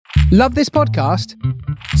Love this podcast?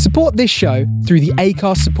 Support this show through the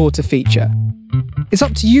Acast supporter feature. It's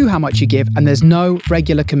up to you how much you give, and there's no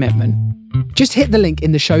regular commitment. Just hit the link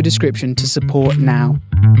in the show description to support now.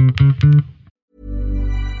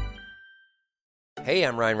 Hey,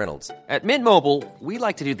 I'm Ryan Reynolds. At Mint Mobile, we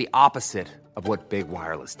like to do the opposite of what Big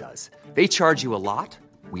Wireless does. They charge you a lot,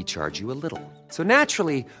 we charge you a little. So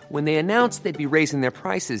naturally, when they announced they'd be raising their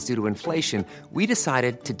prices due to inflation, we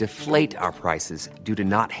decided to deflate our prices due to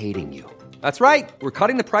not hating you. That's right. We're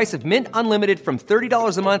cutting the price of Mint Unlimited from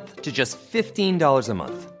 $30 a month to just $15 a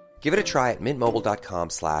month. Give it a try at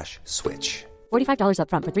mintmobile.com/switch. $45 up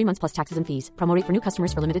front for 3 months plus taxes and fees. Promo rate for new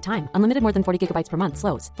customers for limited time. Unlimited more than 40 gigabytes per month.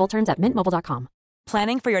 Slows full terms at mintmobile.com.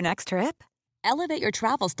 Planning for your next trip? Elevate your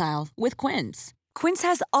travel style with Quince. Quince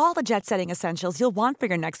has all the jet-setting essentials you'll want for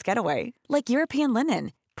your next getaway, like European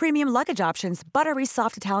linen, premium luggage options, buttery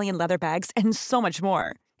soft Italian leather bags, and so much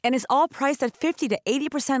more. And is all priced at 50 to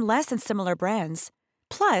 80% less than similar brands.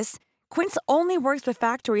 Plus, Quince only works with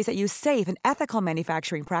factories that use safe and ethical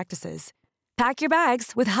manufacturing practices. Pack your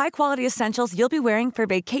bags with high-quality essentials you'll be wearing for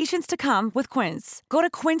vacations to come with Quince. Go to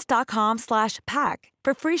quince.com/pack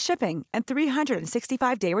for free shipping and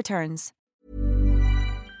 365-day returns.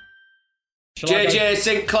 JJ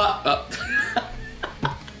Sinclair. Oh.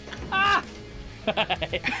 I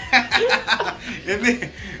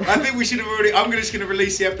think we should have already. I'm just going to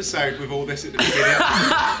release the episode with all this at the beginning.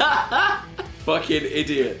 Fucking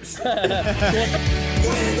idiots. We're not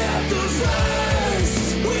the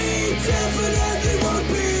first. We definitely won't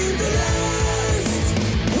be the last.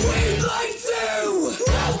 We'd like to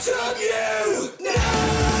welcome you.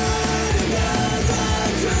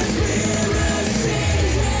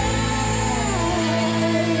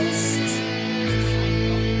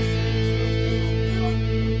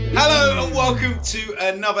 Hello and welcome to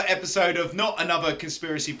another episode of Not Another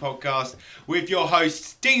Conspiracy Podcast with your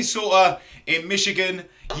hosts Dean Sauter in Michigan,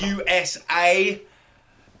 USA.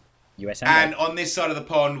 And on this side of the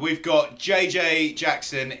pond, we've got JJ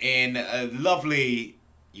Jackson in lovely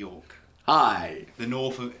York. Hi. The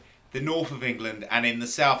north of England, and in the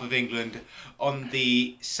south of England, on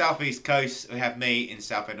the southeast coast, we have me in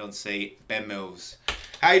Southend-on-Sea, Ben Mills.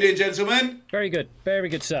 How you doing, gentlemen? Very good,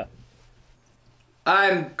 sir.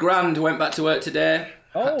 I'm grand. Went back to work today.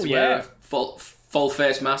 Had to wear a full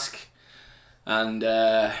face mask, and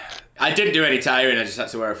I didn't do any tiring. I just had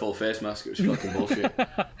to wear a full face mask. It was fucking bullshit.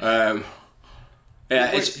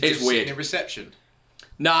 It's weird. In reception?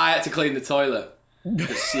 No, I had to clean the toilet.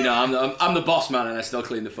 Because, you know, I'm the boss man, and I still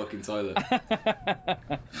clean the fucking toilet.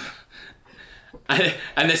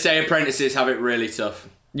 and they say apprentices have it really tough.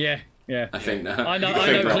 Yeah. I think now. I know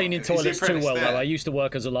cleaning toilets too well, though. I used to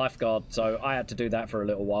work as a lifeguard, so I had to do that for a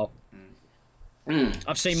little while.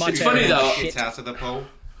 I've seen my It's funny, though. Shit out of the pool.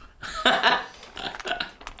 Well,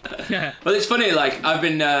 it's funny, like, I've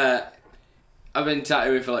been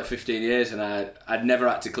tattooing for like 15 years, and I'd never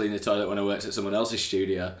had to clean the toilet when I worked at someone else's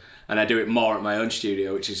studio, and I do it more at my own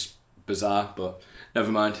studio, which is bizarre, but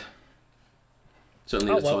never mind.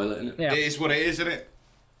 Certainly the toilet, isn't it? Yeah. It is what it is, isn't it?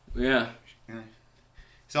 Yeah.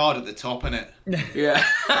 It's hard at the top, isn't it? Yeah.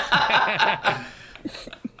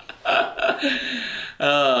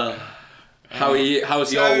 How are you?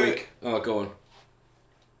 How's your week? Oh, go on.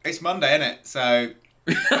 It's Monday, isn't it? So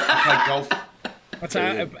I play golf. That's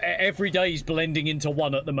how every day's blending into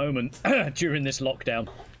one at the moment during this lockdown.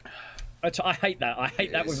 I hate that. I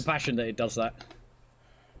hate that with a passion that it does that.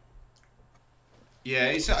 Yeah,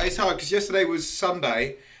 it's hard because yesterday was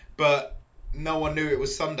Sunday, but no one knew it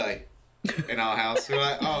was Sunday in our house. We're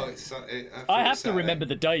like, I have to remember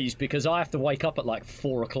the days because I have to wake up at like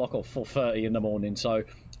 4 o'clock or 4:30 in the morning, so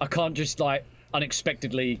I can't just like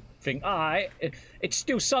unexpectedly think, it's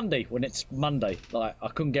still Sunday when it's Monday. Like, I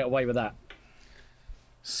couldn't get away with that.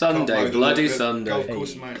 Sunday, bloody Sunday. Golf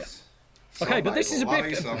course mates. Okay, but this is a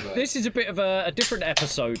bit of a different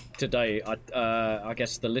episode today. I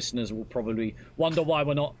guess the listeners will probably wonder why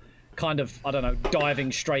we're not kind of, I don't know,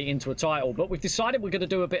 diving straight into a title. But we've decided we're going to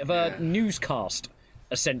do a bit of a newscast,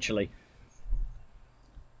 essentially.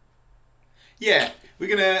 Yeah, we're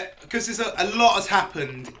going to, because there's a lot has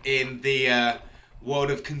happened in the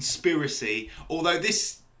world of conspiracy. Although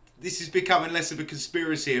this is becoming less of a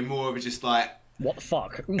conspiracy and more of a just like, what the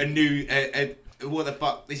fuck? What the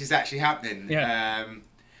fuck, this is actually happening. Yeah.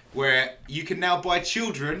 Where you can now buy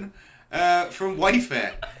children from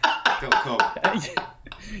Wayfair.com.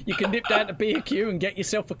 You can nip down to B&Q and get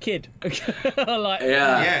yourself a kid.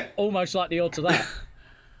 Almost like the odds of that.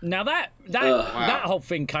 Now that whole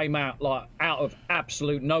thing came out like out of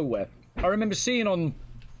absolute nowhere. I remember seeing on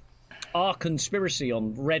Our Conspiracy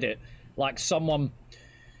on Reddit, like someone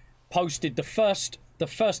posted the first the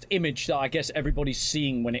first image that I guess everybody's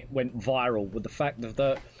seeing when it went viral with the fact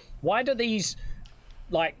of why do these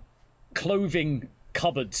like clothing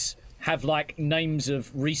cupboards have like names of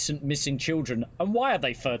recent missing children, and why are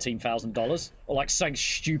they $13,000 or like something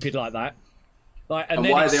stupid like that? Like, and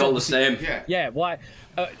why are they all the same? Yeah, why?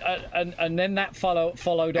 And then that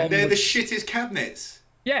followed on. And they're the shittest cabinets.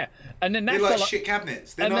 Yeah, and then that they're like shit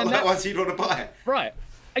cabinets. They're not like ones you'd want to buy. Right.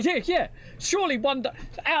 Yeah. Surely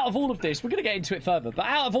out of all of this, we're going to get into it further, but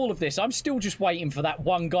out of all of this, I'm still just waiting for that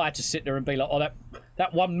one guy to sit there and be like, oh,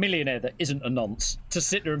 that one millionaire that isn't a nonce, to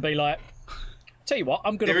sit there and be like, tell you what,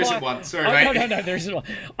 I'm going to buy... There isn't one, sorry, mate. No, there isn't one.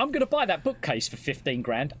 I'm going to buy that bookcase for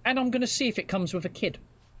 $15,000, and I'm going to see if it comes with a kid.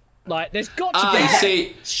 Like, there's got to be...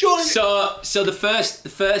 See, surely... So the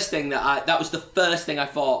first thing that was the first thing I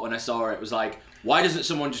thought when I saw it was like, why doesn't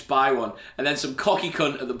someone just buy one? And then some cocky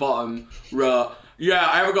cunt at the bottom wrote, yeah,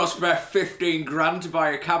 I haven't got to spare $15,000 to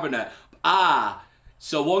buy a cabinet.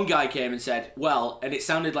 So one guy came and said, well, and it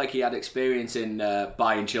sounded like he had experience in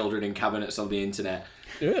buying children in cabinets on the internet.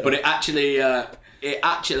 Ew. But it actually, I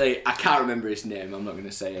can't remember his name. I'm not going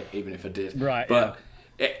to say it, even if I did. Right. But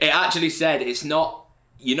it actually said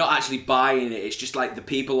you're not actually buying it. It's just like the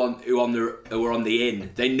people who are on the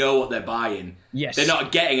inn. They know what they're buying. Yes. They're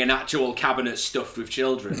not getting an actual cabinet stuffed with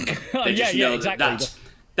children. They just know exactly.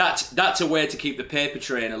 That's a way to keep the paper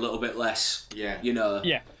train a little bit less. Yeah. You know.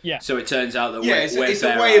 Yeah. So it turns out that it's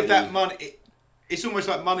a way of that money. It's almost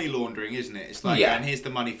like money laundering, isn't it? It's like, and here's the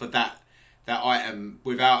money for that item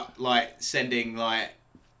without like sending like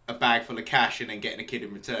a bag full of cash and then getting a kid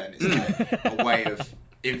in return. It's like a way of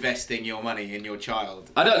investing your money in your child.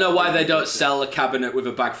 I don't know why they don't sell a cabinet with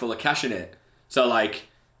a bag full of cash in it. So like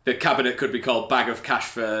the cabinet could be called bag of cash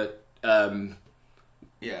for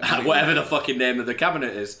whatever the fucking name of the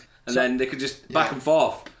cabinet is, and then they could just back and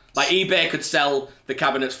forth. Like eBay could sell the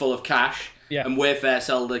cabinets full of cash, and Wayfair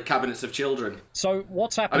sell the cabinets of children. So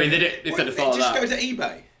what's happening? I mean, they could have thought of that. It just goes to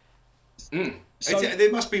eBay. So,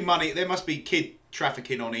 there must be money. There must be kid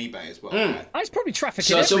trafficking on eBay as well. Right? It's probably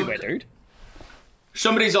trafficking everywhere, dude.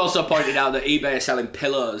 Somebody's also pointed out that eBay is selling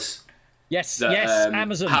pillows. Yes,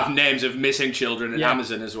 Amazon have names of missing children, and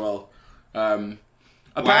Amazon as well.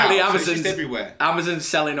 Apparently, Amazon's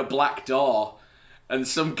selling a black door, and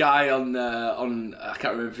some guy on I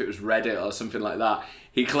can't remember if it was Reddit or something like that.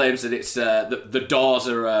 He claims that it's the doors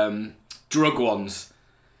are drug ones.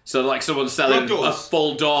 So like someone's selling a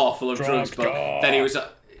full door full of drugs, but then he was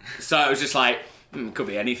so it was just like could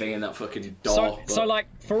be anything in that fucking door. So like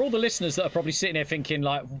for all the listeners that are probably sitting there thinking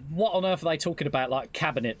like, what on earth are they talking about, like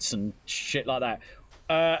cabinets and shit like that?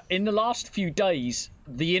 In the last few days,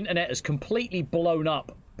 the internet has completely blown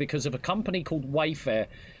up because of a company called Wayfair.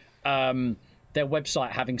 Their website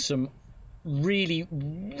having some really,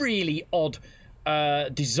 really odd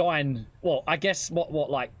design. Well, I guess what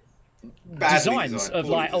like designs of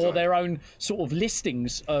like, or their own sort of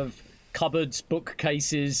listings of cupboards,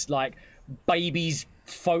 bookcases, like babies'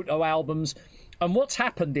 photo albums. And what's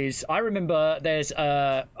happened is, I remember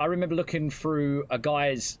looking through a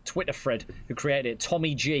guy's Twitter thread who created it,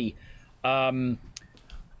 Tommy G.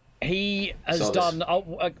 He has done.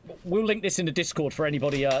 We'll link this in the Discord for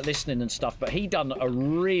anybody listening and stuff. But he done a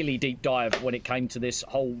really deep dive when it came to this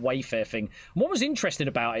whole Wayfair thing. And what was interesting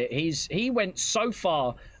about it is he went so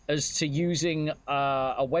far as to using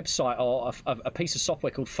a website or a piece of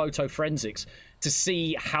software called Photo Forensics to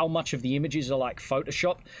see how much of the images are like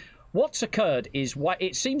Photoshop. What's occurred is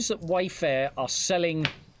it seems that Wayfair are selling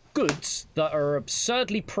goods that are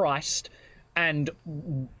absurdly priced and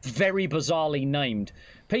very bizarrely named.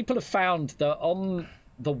 People have found that on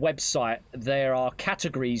the website there are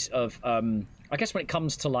categories of, I guess when it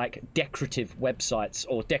comes to like decorative websites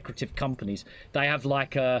or decorative companies, they have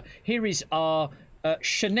like, here is our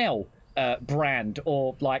Chanel brand,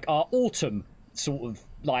 or like our autumn sort of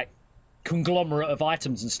like conglomerate of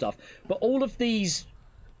items and stuff. But all of these,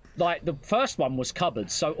 like the first one was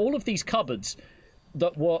cupboards. So all of these cupboards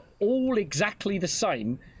that were all exactly the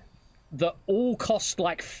same, that all cost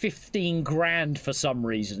like $15,000 for some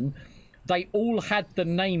reason. They all had the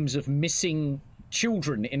names of missing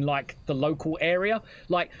children in like the local area,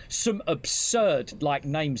 like some absurd like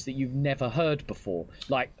names that you've never heard before.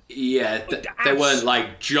 Like they weren't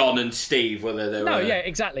like John and Steve, were they? They were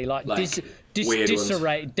exactly like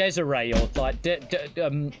Desiree or like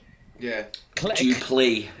Dupli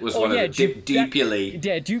was one of them. Dupli.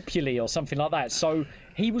 Dupli or something like that. So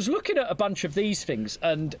he was looking at a bunch of these things,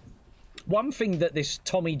 and one thing that this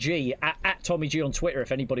Tommy G at Tommy G on Twitter,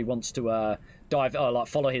 if anybody wants to dive like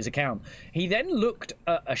follow his account, he then looked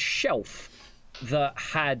at a shelf that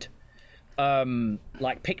had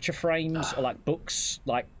like picture frames or like books,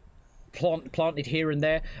 like planted here and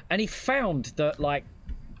there, and he found that like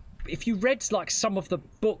if you read like some of the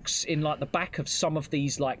books in like the back of some of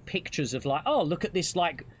these like pictures of like, oh, look at this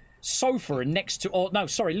like sofa and next to, or no,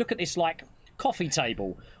 sorry, look at this like coffee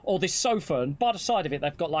table or this sofa, and by the side of it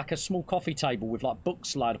they've got like a small coffee table with like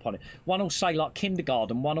books laid upon it. One will say like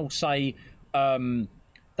kindergarten, one will say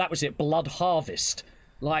that was it, Blood Harvest,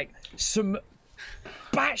 like some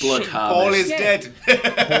batshit. Blood Harvest. Paul is dead.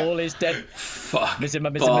 Paul is dead. Fuck. But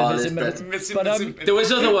there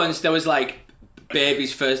was other ones. There was like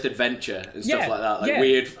Baby's First Adventure and stuff like that. Like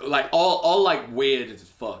weird, like all like weird as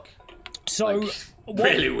fuck. So like,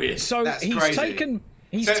 really weird. So That's he's crazy. taken.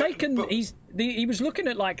 He was looking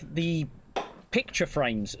at like the picture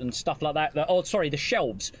frames and stuff like that. The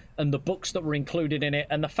shelves and the books that were included in it,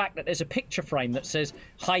 and the fact that there's a picture frame that says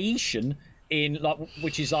Haitian in like,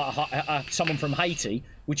 which is like someone from Haiti,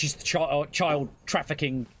 which is the child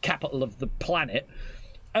trafficking capital of the planet,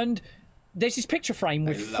 and there's this picture frame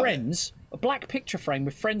with friends, a black picture frame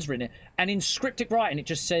with friends written it, and in scripted writing it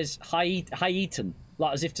just says Haitian.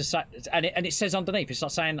 Like as if to say, and it says underneath, it's like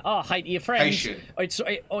saying, hey to your friends.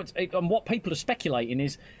 And what people are speculating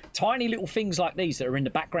is tiny little things like these that are in the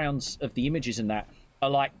backgrounds of the images and that are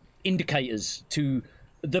like indicators to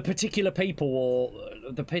the particular people or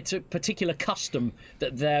the particular custom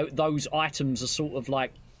that those items are sort of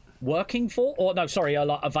like working for, or no, sorry, are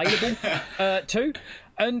like available to.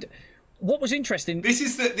 And what was interesting? This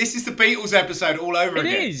is the Beatles episode all over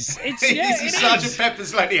again. It is. It's this is Sgt.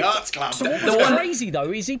 Pepper's Lonely Hearts Club. So what was crazy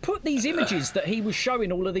though is he put these images that he was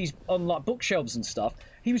showing all of these on like bookshelves and stuff.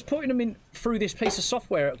 He was putting them in through this piece of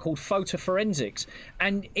software called Photoforensics,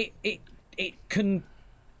 and it can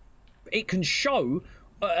show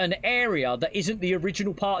an area that isn't the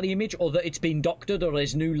original part of the image, or that it's been doctored, or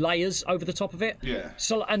there's new layers over the top of it. Yeah.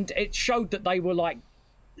 So and it showed that they were like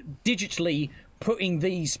digitally putting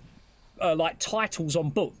these like titles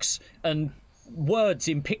on books and words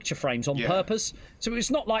in picture frames on purpose. So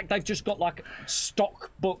it's not like they've just got like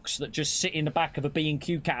stock books that just sit in the back of a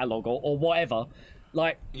B&Q catalogue or whatever.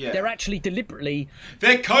 Like they're actually deliberately,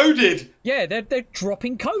 they're coded. Yeah, they're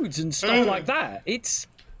dropping codes and stuff like that. It's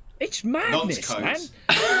madness, man.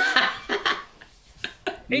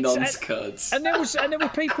 Nonce codes. And there were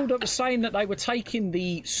people that were saying that they were taking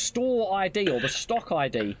the store ID or the stock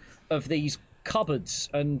ID of these cupboards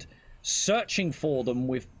and searching for them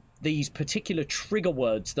with these particular trigger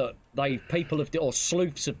words that people have, or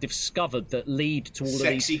sleuths have discovered that lead to all of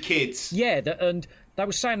these sexy kids. Yeah, and they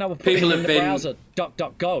were saying they were putting in the browser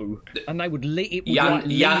DuckDuckGo, and they would lead.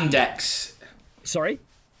 Yandex. Sorry.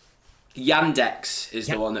 Yandex is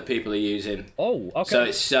the one that people are using. Oh,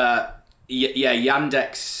 okay. So it's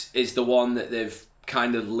Yandex is the one that they've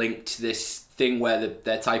kind of linked this thing where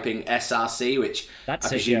they're typing SRC, which I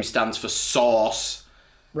presume stands for source.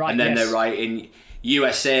 Right, and then they're writing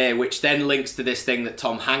USA, which then links to this thing that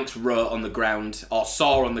Tom Hanks wrote on the ground, or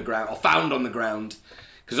saw on the ground, or found on the ground.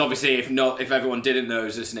 Because obviously, if everyone didn't know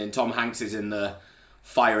who's listening, Tom Hanks is in the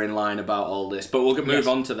firing line about all this. But we'll move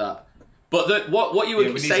on to that. But what you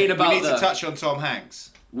were saying about we need to touch on Tom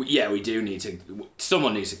Hanks. We do need to.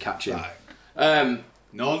 Someone needs to catch him. Right.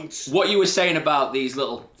 Nonce. What you were saying about these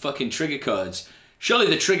little fucking trigger codes. Surely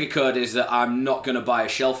the trigger code is that I'm not going to buy a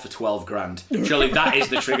shelf for 12 grand. Surely that is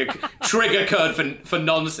the trigger code for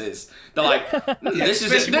nonces. They're like, this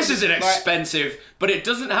is an expensive, but it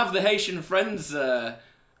doesn't have the Haitian Friends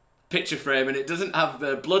picture frame, and it doesn't have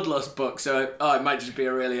the Bloodlust book, so it might just be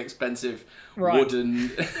a really expensive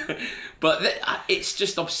wooden. But it's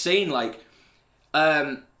just obscene. Like,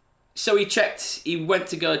 so he went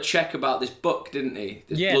to go check about this book, didn't he?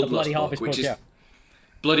 This the Bloody Harvest book,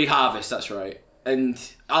 Bloody Harvest. That's right. And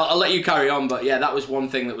I'll let you carry on, but that was one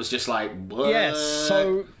thing that was just like, what? Yeah,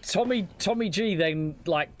 so Tommy G then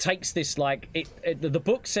like takes this like the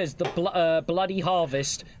book says the Bloody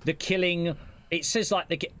Harvest, the killing. It says like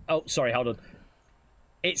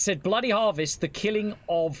it said Bloody Harvest, the killing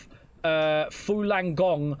of Falun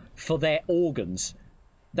Gong for their organs.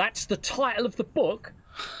 That's the title of the book.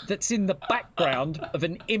 That's in the background of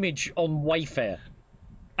an image on Wayfair,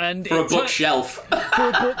 and for a bookshelf. For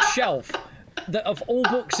a bookshelf. Of all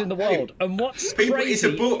books in the world. And what's crazy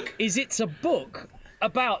is it's a book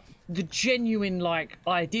about the genuine like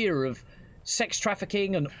idea of sex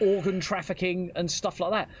trafficking and organ trafficking and stuff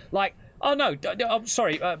like that. Like, oh no, I'm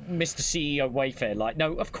sorry, Mr. CEO Wayfair. Like,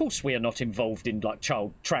 no, of course we are not involved in like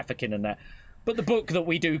child trafficking and that. But the book that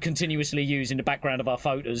we do continuously use in the background of our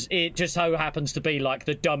photos, it just so happens to be like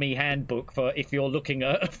the dummy handbook for if you're looking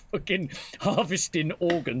at fucking harvesting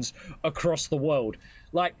organs across the world.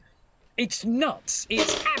 Like, It's nuts.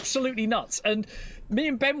 It's absolutely nuts. And me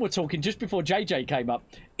and Ben were talking just before JJ came up.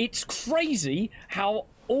 It's crazy how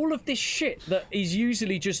all of this shit that is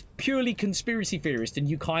usually just purely conspiracy theorist, and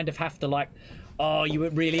you kind of have to you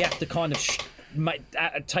would really have to kind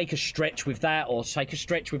of take a stretch with that or take a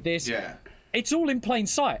stretch with this. Yeah. It's all in plain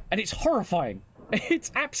sight, and it's horrifying.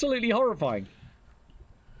 It's absolutely horrifying.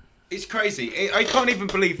 It's crazy. I can't even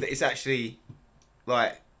believe that it's actually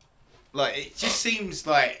like it just seems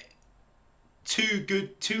like too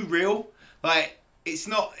good, too real. Like it's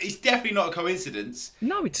definitely not a coincidence.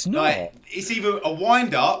 No, it's not. Like it's either a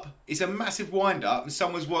wind up, it's a massive wind up, and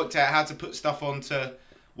someone's worked out how to put stuff onto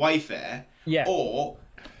Wayfair. Yeah. Or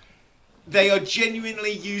they are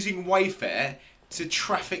genuinely using Wayfair to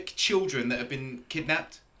traffic children that have been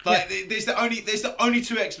kidnapped. Like there's the only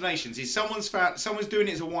two explanations: is someone's doing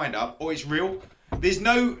it as a wind up, or it's real. There's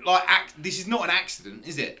no this is not an accident,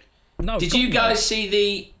 is it? No. Did you guys see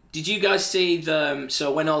the?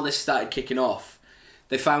 So when all this started kicking off,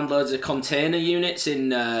 they found loads of container units in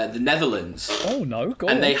the Netherlands. Oh no! Go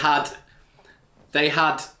and on. they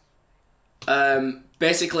had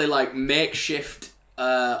basically like makeshift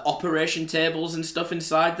operation tables and stuff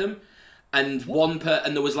inside them, and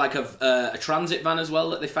and there was like a transit van as well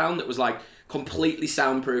that they found that was like completely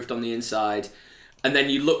soundproofed on the inside, and then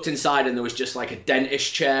you looked inside and there was just like a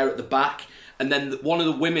dentist chair at the back. And then one of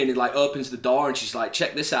the women like opens the door and she's like,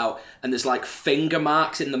 check this out. And there's like finger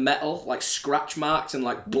marks in the metal, like scratch marks and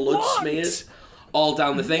like blood smears all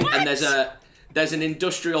down the thing. What? And there's an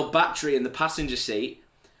industrial battery in the passenger seat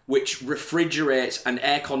which refrigerates and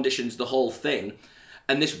air conditions the whole thing.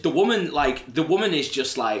 And the woman is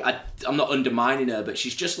just like, I'm not undermining her, but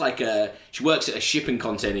she's just like she works at a shipping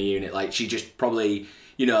container unit. Like she just probably,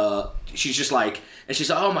 she's just like, and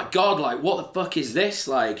she's like, oh my God, like what the fuck is this?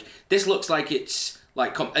 Like this looks like it's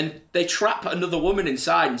like, and they trap another woman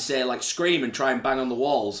inside and say like scream and try and bang on the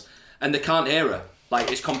walls, and they can't hear her. Like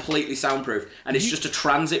it's completely soundproof, and it's just a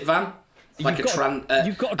transit van, like you've got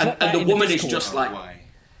to drop and that the in woman the is Discord. just like,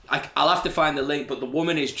 I'll have to find the link, but the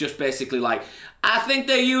woman is just basically like, I think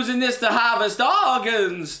they're using this to harvest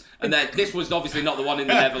organs. And then this was obviously not the one in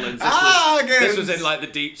the Netherlands. This was in like the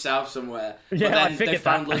deep south somewhere. Yeah, but I then figured they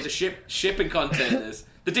found that. loads of shipping containers.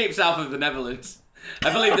 The deep south of the Netherlands.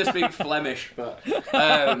 I believe they speak Flemish, but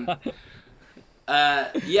yeah,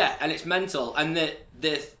 and it's mental. And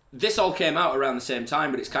this all came out around the same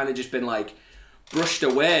time, but it's kind of just been like brushed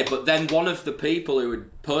away. But then one of the people who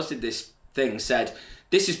had posted this thing said,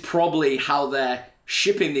 this is probably how they're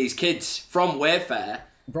shipping these kids from Wayfair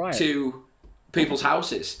to people's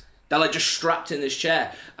houses. They're like just strapped in this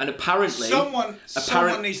chair, and apparently, someone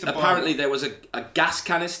needs to buy apparently one. there was a gas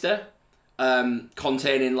canister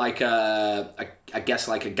containing like I guess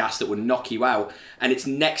like a gas that would knock you out, and it's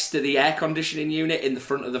next to the air conditioning unit in the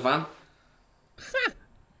front of the van.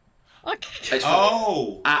 It's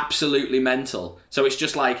absolutely mental. So it's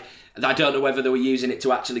just like, I don't know whether they were using it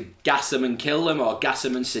to actually gas them and kill them, or gas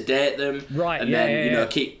them and sedate them, and then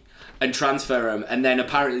keep and transfer them. And then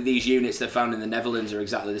apparently these units they found in the Netherlands are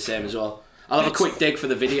exactly the same as well. I'll have a quick dig for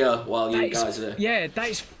the video while you guys are that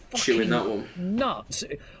is chewing that one. Nuts.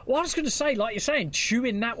 Well, I was going to say, like you're saying,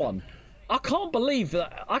 chewing that one. I can't believe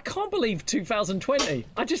 2020.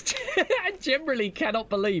 I generally cannot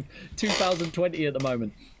believe 2020 at the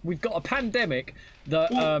moment. We've got a pandemic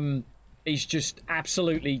that is just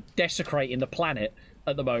absolutely desecrating the planet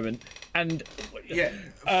at the moment. And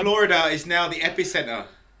Florida is now the epicenter.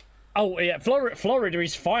 Oh yeah, Florida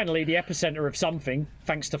is finally the epicenter of something,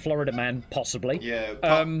 thanks to Florida Man, possibly. Yeah.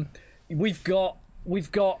 We've got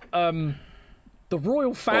the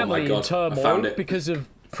royal family in turmoil because of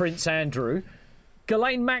Prince Andrew.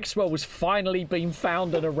 Ghislaine Maxwell was finally being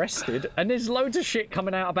found and arrested, and there's loads of shit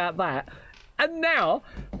coming out about that. And now,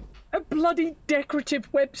 a bloody decorative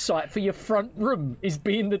website for your front room is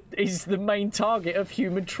the main target of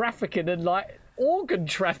human trafficking and like organ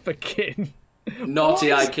trafficking. Naughty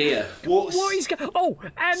IKEA. What is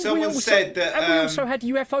and someone said that we also had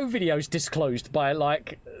UFO videos disclosed by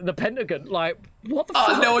like the Pentagon. Like, what the fuck?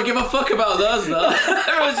 Oh, no one give a fuck about those though.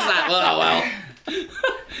 Everyone's just like, well.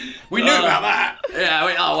 We knew about that. Yeah.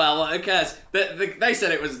 Who cares? They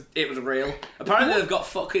said it was real. Apparently they've got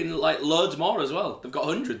fucking like loads more as well. They've got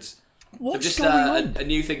hundreds. What's going on? A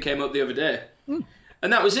new thing came up the other day.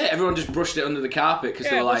 And that was it. Everyone just brushed it under the carpet because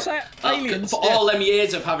they were like, aliens. For all them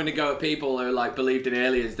years of having to go at people who like believed in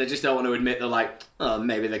aliens, they just don't want to admit they're like, oh,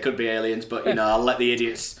 maybe they could be aliens, but I'll let the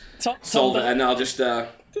idiots solve it, and I'll just. Tom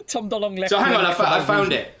DeLonge left. So hang on, I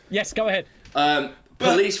found it. Yes, go ahead.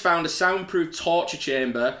 Police found a soundproof torture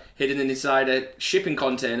chamber hidden inside a shipping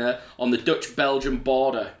container on the Dutch-Belgian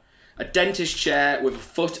border. a dentist chair with a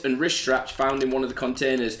foot and wrist straps found in one of the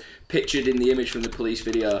containers, pictured in the image from the police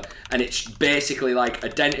video, and it's basically like a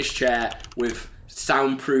dentist chair with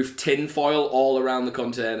soundproof tin foil all around the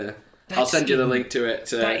container. I'll send you the link to it.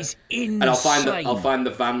 That is insane. And I'll find the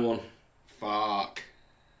van one. Fuck.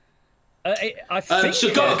 I think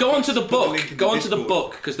so go onto the book. Go onto the Discord.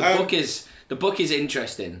 book because the book is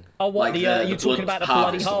interesting. Oh, what like you're talking about the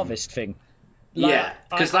bloody harvest thing? Like, yeah,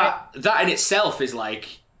 because that in itself is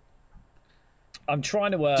like. I'm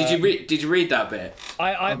trying to. Did you read that bit?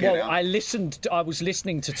 I was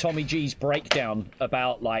listening to Tommy G's breakdown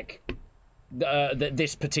about like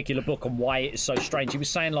this particular book and why it is so strange. He was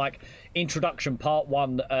saying like introduction, part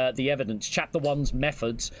 1, the evidence, chapter 1's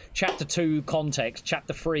methods, chapter 2 context,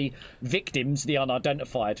 chapter 3 victims, the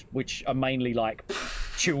unidentified, which are mainly like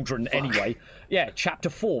children anyway. Yeah, chapter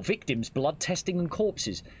 4 victims, blood testing and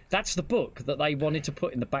corpses. That's the book that they wanted to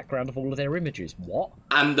put in the background of all of their images. What?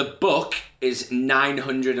 And the book is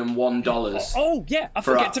 $901. Oh yeah, I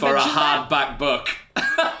for forget to mention a hardback book.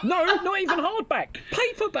 No, not even hardback,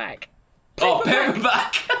 paperback.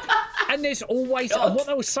 Paperback. And there's always, and what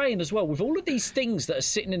I was saying as well, with all of these things that are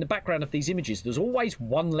sitting in the background of these images, there's always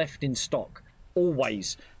one left in stock.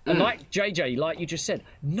 Always. And like JJ, like you just said,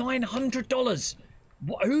 $900.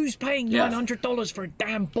 Who's paying $900 for a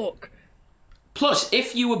damn book? Plus,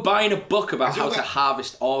 if you were buying a book about how to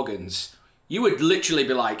harvest organs, you would literally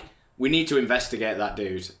be like, we need to investigate that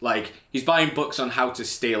dude. Like, he's buying books on how to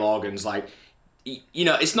steal organs. Like, you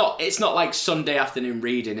know, it's not like Sunday afternoon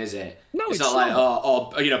reading, is it? No, it's not like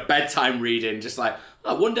or bedtime reading. Just like,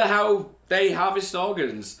 I wonder how they harvest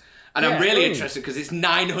organs. And I'm really interested because it's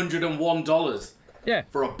 $901. Yeah,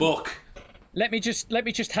 for a book. Let me just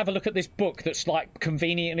have a look at this book that's like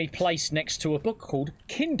conveniently placed next to a book called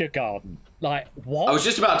Kindergarten. Like, what? I was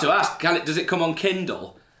just about to ask, does it come on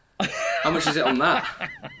Kindle? How much is it on that?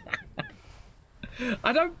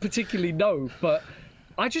 I don't particularly know, but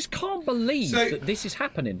I just can't believe that this is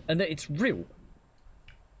happening and that it's real.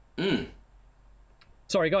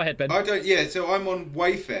 Sorry, go ahead, Ben. I don't. Yeah, so I'm on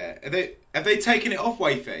Wayfair. Have they taken it off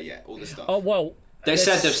Wayfair yet? All the stuff. Oh well. They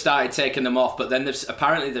said they've started taking them off, but then they've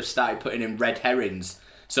started putting in red herrings,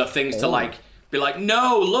 so things to like be like,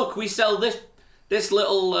 no, look, we sell this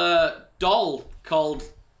little doll called,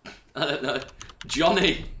 I don't know,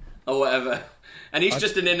 Johnny or whatever, and he's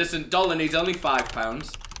just an innocent doll and he's only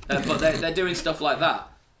 £5, but they're doing stuff like that,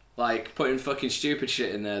 like putting fucking stupid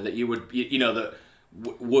shit in there that you would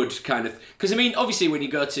would kind of, because I mean obviously when you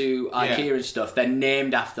go to IKEA and stuff, they're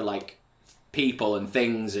named after like people and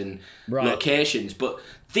things and locations, but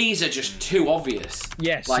these are just too obvious.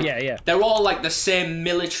 Yes, like, yeah. They're all like the same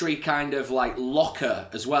military kind of like locker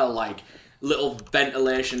as well, like little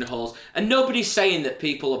ventilation holes. And nobody's saying that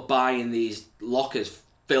people are buying these lockers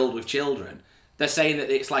filled with children. They're saying that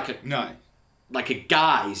it's like a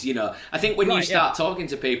guise, you know. I think when you start talking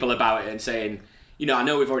to people about it and saying, you know, I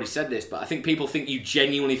know we've already said this, but I think people think you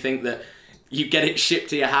genuinely think that you get it shipped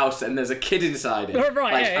to your house and there's a kid inside it.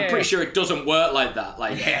 I'm pretty sure it doesn't work like that.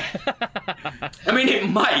 Like, I mean, it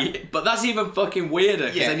might, but that's even fucking weirder.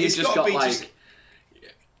 Because then you've just got like.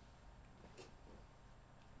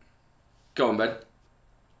 Go on, Ben.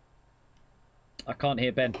 I can't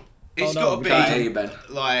hear Ben. It's got to be. Can't hear you, Ben.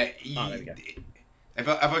 Like, there we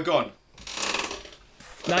go. Have I gone?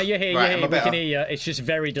 No, you're here. Right, you're here. We can hear you. It's just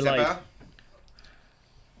very delayed.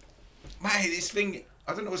 Mate, this thing.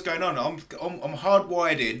 I don't know what's going on. I'm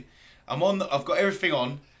hardwired in. I've got everything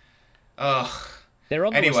on. They're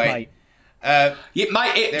on anyway, us,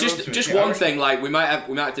 mate. Just one thing. Like we might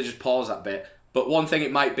have to just pause that bit. But one thing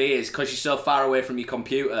it might be is because you're so far away from your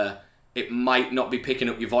computer, it might not be picking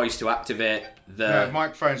up your voice to activate the. No,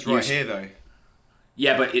 microphone's right here though.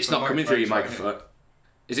 Yeah, but it's not coming through your microphone.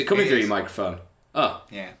 Is it coming through your microphone? Oh.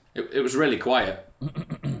 Yeah. It was really quiet.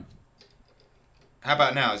 How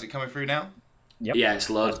about now? Is it coming through now? Yep. Yeah, it's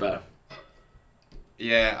loads better.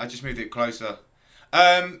 Yeah, I just moved it closer.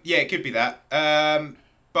 Yeah, it could be that.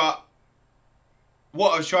 But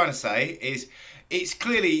what I was trying to say is it's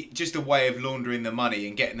clearly just a way of laundering the money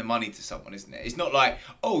and getting the money to someone, isn't it? It's not like,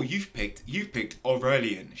 oh, you've picked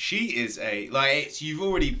Aurelian. She is I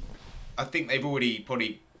think they've already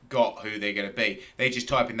probably got who they're going to be. They just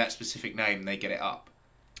type in that specific name and they get it up.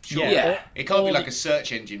 Sure. Yeah. It can't be like a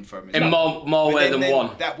search engine for them. In more way than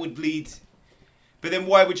one. That would lead. But then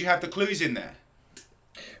why would you have the clues in there?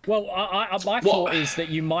 Well, my thought is that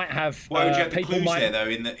you might have. Why would you have the clues there though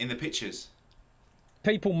in the pictures?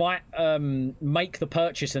 People might make the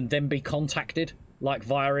purchase and then be contacted like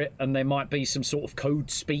via it, and there might be some sort of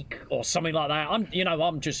code speak or something like that.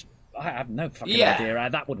 I have no fucking idea how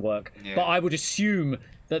that would work. Yeah. But I would assume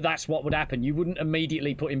that that's what would happen. You wouldn't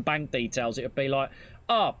immediately put in bank details. It would be like,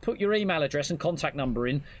 put your email address and contact number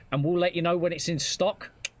in, and we'll let you know when it's in stock.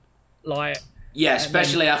 Like, yeah,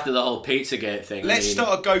 especially after the whole Pizzagate thing. Let's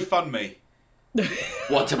start a GoFundMe.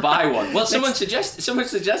 What, to buy one? Well, someone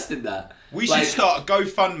suggested that. We should start a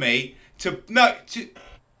GoFundMe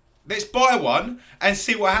let's buy one and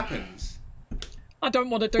see what happens. I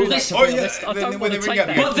don't want to do that. To be honest. I don't want to take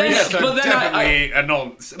that. But then definitely a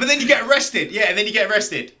nonce. But then you get arrested. Yeah, and then you get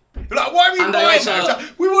arrested. You're like, why are we buying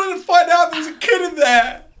that? We wanted to find out there's a kid in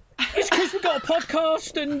there. It's because we got a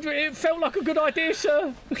podcast and it felt like a good idea,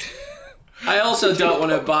 sir. I also don't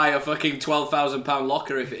want to buy a fucking £12,000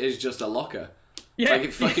 locker if it is just a locker. Yeah. Like,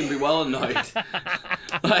 it'd fucking be well annoyed.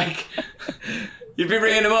 Like, you'd be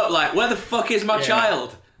ringing them up like, where the fuck is my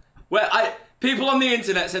child? People on the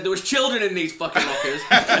internet said there was children in these fucking lockers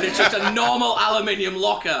and it's just a normal aluminium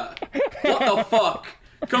locker. What the fuck?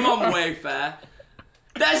 Come on, Wayfair.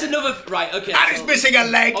 There's another... Right, okay. And it's missing a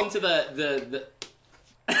leg. Onto the...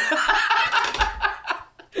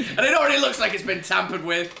 And it already looks like it's been tampered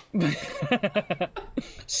with.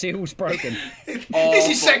 Seal's broken. This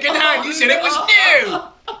is second hand. You said it was new.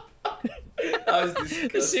 That was disgusting.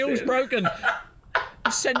 The seal's broken.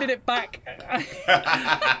 I'm sending it back.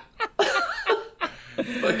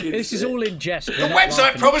 This is all in jest. The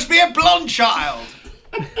website promised me a blonde child.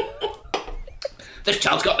 This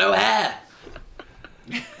child's got no hair.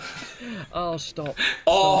 Oh, stop.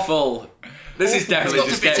 Awful. This is definitely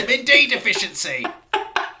It's got a vitamin D deficiency.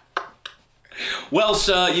 Well,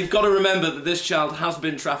 sir, you've got to remember that this child has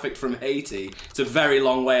been trafficked from Haiti. It's a very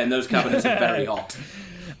long way, and those cabinets are very hot.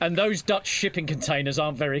 And those Dutch shipping containers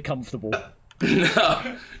aren't very comfortable.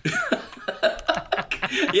 No.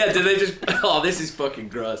 Yeah, do they just... Oh, this is fucking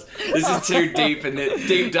gross. This is too deep in it.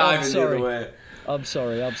 Deep dive in the other way. I'm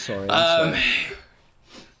sorry.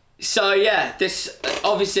 So, yeah, this...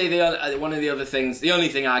 Obviously, one of the other things... The only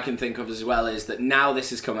thing I can think of as well is that now this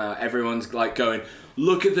has come out, everyone's, like, going,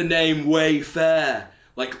 look at the name Wayfair.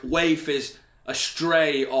 Like, waif is a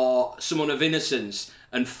stray or someone of innocence,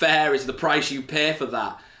 and fair is the price you pay for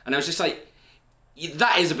that. And I was just like...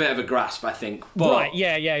 That is a bit of a grasp, I think. But, right,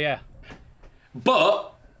 yeah.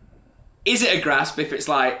 But, is it a grasp if it's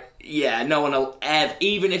like, yeah, no one will ever,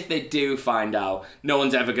 even if they do find out, no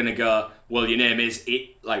one's ever going to go, well, your name is,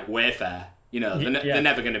 like, Wayfair. You know, they're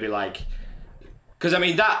never going to be like... Because, I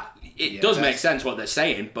mean, it does make sense what they're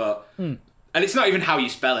saying, but... And it's not even how you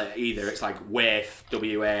spell it either. It's like waif,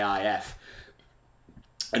 W-A-I-F.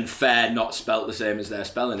 And fair not spelt the same as they're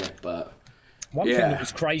spelling it, but... One thing that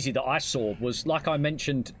was crazy that I saw was, like I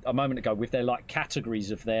mentioned a moment ago, with their like categories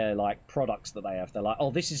of their like products that they have. They're like, oh,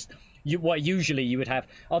 this is what usually you would have.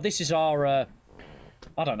 Oh, this is our, I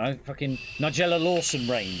don't know, fucking Nigella Lawson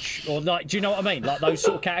range, or like, do you know what I mean? Like those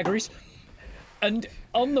sort of categories. And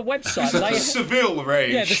on the website, the Seville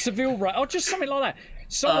range. Yeah, the Seville range, or just something like that.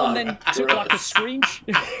 Someone then took like a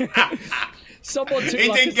screenshot. Someone took. He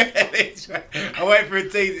didn't get it. I wait for a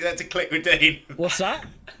Dean to click with Dean. What's that?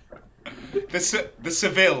 The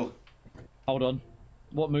Seville. Hold on.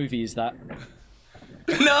 What movie is that?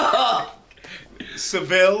 No!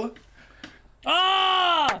 Seville.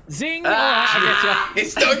 Ah! Zing! I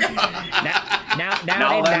It's still gone.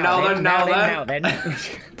 Now then.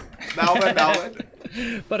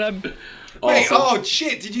 But Wait, oh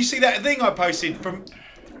shit! Did you see that thing I posted from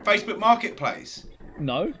Facebook Marketplace?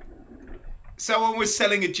 No. Someone was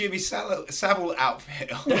selling a Jimmy Savile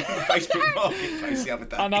outfit on Facebook Marketplace the other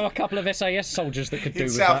day. I know a couple of SAS soldiers that could do in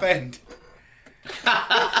with Southend.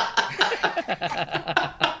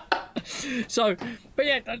 So, but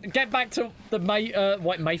yeah, get back to the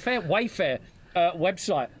Wayfair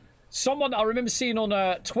website. Someone I remember seeing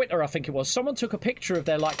on Twitter, I think it was, someone took a picture of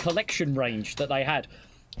their like collection range that they had,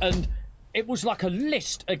 and it was like a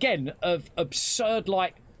list again of absurd,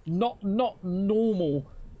 like not normal,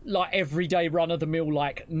 like everyday run-of-the-mill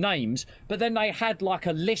like names, but then they had like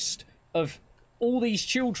a list of all these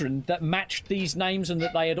children that matched these names and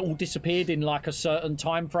that they had all disappeared in like a certain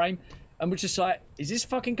time frame, and we're just like, is this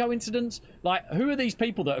fucking coincidence? Like, who are these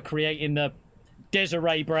people that are creating the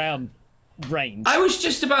Desiree Brown range? I was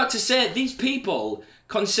just about to say, these people,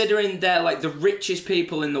 considering they're like the richest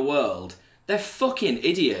people in the world, they're fucking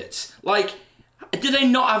idiots. Like, do they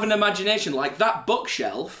not have an imagination? Like, that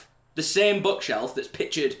bookshelf, the same bookshelf that's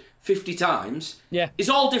pictured 50 times, is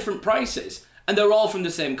all different prices, and they're all from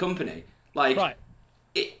the same company. Like, right.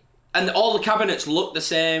 And all the cabinets look the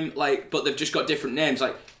same, like, but they've just got different names.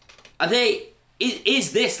 Like, are they?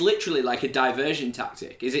 Is this literally like a diversion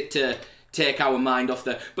tactic? Is it to take our mind off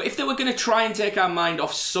the? But if they were going to try and take our mind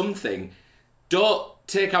off something, don't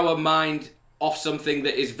take our mind off something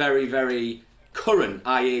that is very, very current,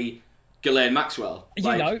 i.e., Ghislaine Maxwell.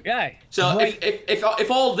 Yeah. So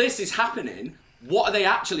if all this is happening, what are they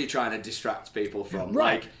actually trying to distract people from?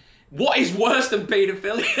 Right. Like, what is worse than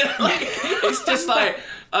paedophilia? Like, it's just like,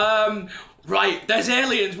 right, there's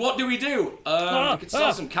aliens, what do? We could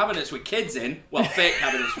sell some cabinets with kids in. Well, fake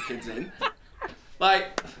cabinets with kids in.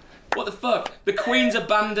 Like, what the fuck? The Queen's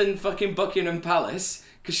abandoned fucking Buckingham Palace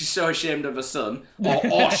because she's so ashamed of her son.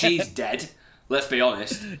 Or she's dead, let's be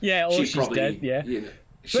honest. Yeah, or she's probably dead, yeah. You know,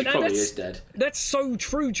 she probably is dead. That's so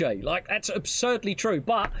true, Jay. Like, that's absurdly true.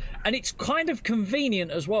 And it's kind of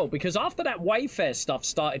convenient as well, because after that Wayfair stuff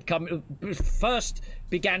first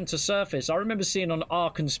began to surface, I remember seeing on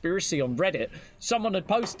Our Conspiracy on Reddit, someone had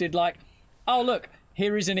posted like, oh, look,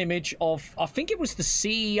 here is an image of, I think it was the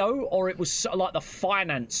CEO, or it was like the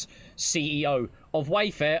finance CEO of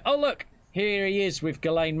Wayfair. Oh, look, here he is with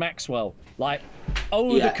Ghislaine Maxwell. Like,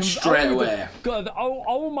 straight away.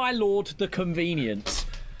 Oh, my lord, the convenience.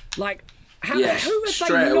 Like, who have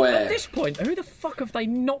straight they away. not, at this point, who the fuck have they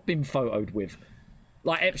not been photoed with?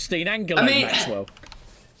 Like Epstein and Ghislaine Maxwell.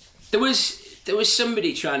 There was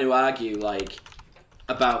somebody trying to argue, like,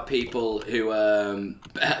 about people who,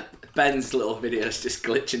 Ben's little videos just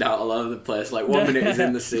glitching out all over the place. Like, 1 minute he's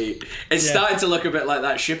in the seat. It's starting to look a bit like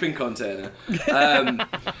that shipping container.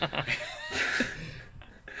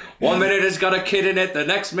 1 minute it's got a kid in it, the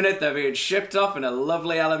next minute they're being shipped off in a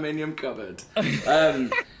lovely aluminium cupboard.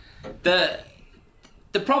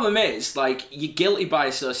 The problem is, like, you're guilty by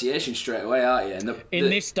association straight away, aren't you? And in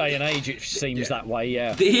this day and age, it seems that way,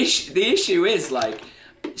 yeah. The issue is, like,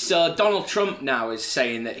 so Donald Trump now is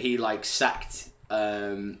saying that he, like, sacked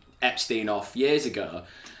Epstein off years ago.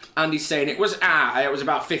 And he's saying it was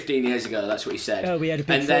about 15 years ago, that's what he said. Oh, we had a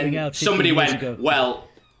big falling out 15 somebody years went, ago. well...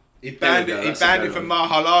 He banned it from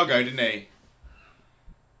Mar-a-Lago, didn't he?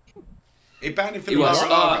 He banned it from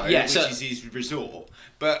Mar-a-Lago, which is his resort.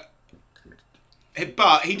 But he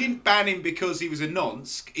didn't ban him because he was a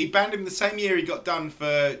nonce. He banned him the same year he got done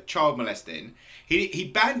for child molesting.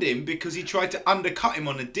 He banned him because he tried to undercut him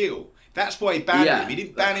on a deal. That's why he banned him. He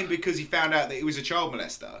didn't ban him because he found out that he was a child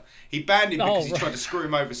molester. He banned him because he tried to screw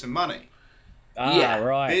him over some money.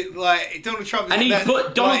 Right. Donald Trump.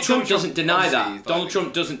 Donald Trump doesn't deny that. Donald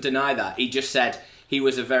Trump doesn't deny that. He just said he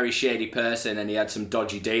was a very shady person and he had some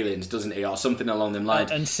dodgy dealings, doesn't he, or something along them lines.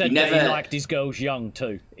 And said that he liked his girls young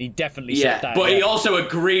too. He definitely said that. But he also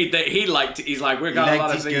agreed that he liked. He's like, we've got a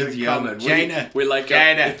lot of things in common. We like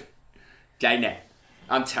China.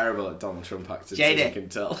 I'm terrible at Donald Trump accents, as you can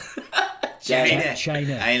tell. China.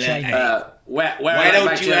 Where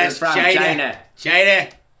don't you ask from? China.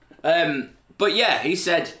 But yeah, he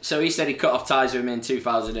said he cut off ties with him in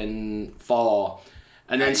 2004,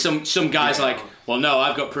 and then some guys like, well, no,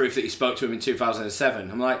 I've got proof that he spoke to him in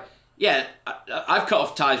 2007. I'm like, yeah, I've cut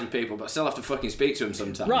off ties with people, but I still have to fucking speak to him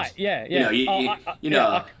sometimes. Right? Yeah. You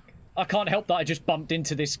know. I can't help that I just bumped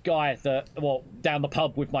into this guy down the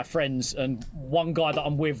pub with my friends, and one guy that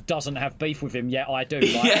I'm with doesn't have beef with him, yet I do.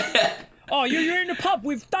 Like, yeah. Oh, you're in the pub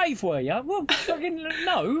with Dave, were you? Well, fucking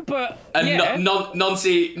no, but and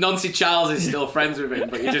Nancy Charles is still friends with him,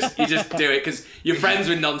 but you just do it because you're friends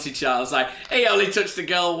with Nancy Charles. Like, he only touched a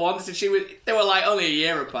girl once, and they were like only a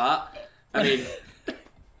year apart. I mean,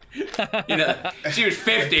 you know, she was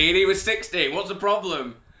 15, he was 16. What's the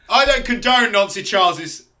problem? I don't condone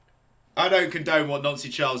what Nancy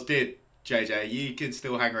Charles did. JJ, you can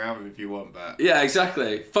still hang around with him if you want, but yeah,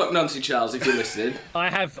 exactly. Fuck Nancy Charles if you're listening. I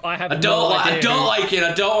don't like it.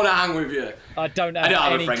 I don't want to hang with you. I don't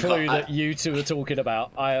have any clue that you two are talking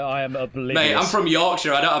about. I am oblivious. Mate, I'm from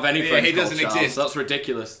Yorkshire. I don't have any friends. He doesn't Charles. exist. That's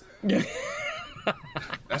ridiculous.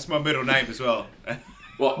 That's my middle name as well.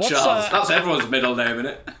 What's Charles? That's everyone's middle name, isn't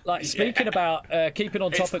it? Like, speaking about keeping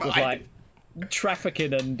on topic of like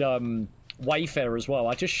trafficking and Wayfair as well.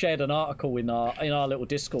 I just shared an article in our little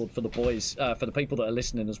Discord for the boys, for the people that are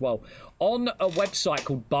listening as well, on a website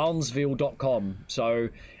called Barnesville.com. So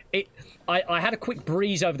I had a quick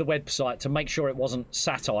breeze over the website to make sure it wasn't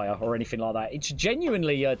satire or anything like that. It's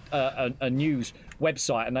genuinely a news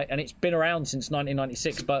website, and it's been around since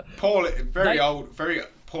 1996. But old, very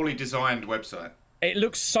poorly designed website. It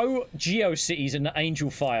looks so GeoCities and Angel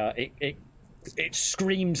Fire. It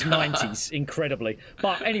screams 90s incredibly.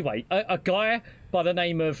 But anyway, a guy by the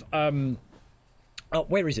name of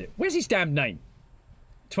where is it? Where's his damn name?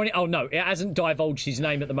 Oh no, it hasn't divulged his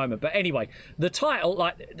name at the moment. But anyway, the title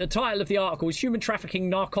of the article is "Human Trafficking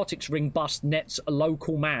Narcotics Ring Bust Nets a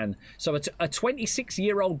Local Man." So a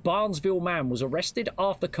 26-year-old Barnesville man was arrested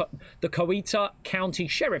after the Coweta County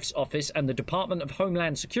Sheriff's Office and the Department of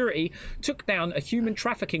Homeland Security took down a human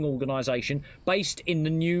trafficking organisation based in the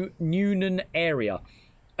Newnan area.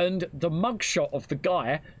 And the mugshot of the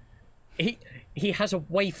guy, he has a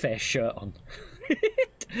Wayfair shirt on.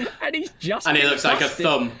 And he's just and he looks busted. Like a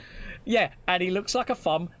thumb. Yeah, and he looks like a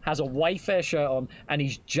thumb, has a Wayfair shirt on, and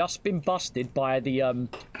he's just been busted by the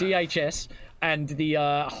DHS and the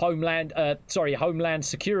Homeland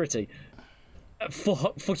Security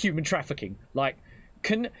for human trafficking. Like,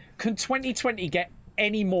 can 2020 get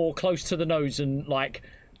any more close to the nose and like?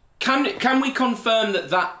 Can we confirm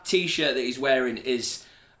that T-shirt that he's wearing is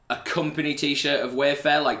a company T-shirt of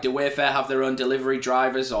Wayfair? Like, do Wayfair have their own delivery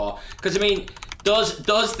drivers, or because I mean.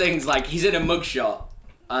 Does things like he's in a mugshot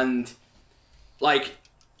and like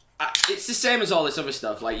it's the same as all this other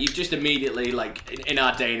stuff. Like you've just immediately like in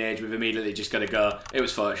our day and age we've immediately just got to go it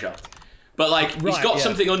was photoshopped. But like he's got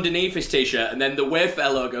something underneath his T-shirt and then the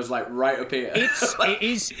Wayfair logo's like right up here. It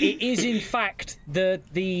is in fact it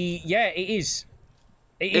is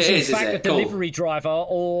in fact a delivery driver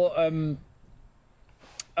or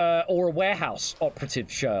a warehouse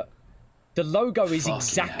operative shirt. The logo is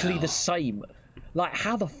exactly the same. Like,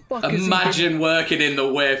 how the fuck Imagine working in the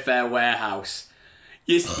Wayfair warehouse.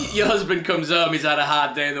 Your husband comes home, he's had a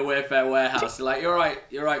hard day in the Wayfair warehouse. You're like,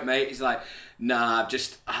 you're right, mate. He's like, nah, I'm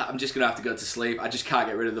just going to have to go to sleep. I just can't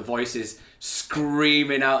get rid of the voices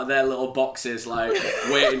screaming out of their little boxes, like,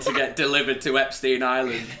 waiting to get delivered to Epstein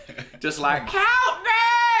Island. Just like, help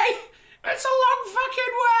me! It's a long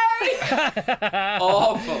fucking way!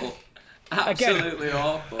 Awful. Absolutely Again,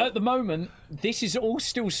 awful. At the moment, this is all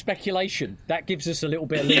still speculation. That gives us a little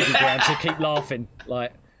bit of legal ground to keep laughing.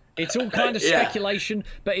 Like, it's all kind of speculation,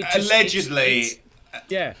 but it just... Allegedly.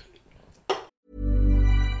 Yeah.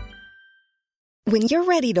 When you're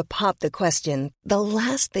ready to pop the question, the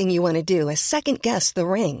last thing you want to do is second-guess the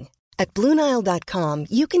ring. At BlueNile.com,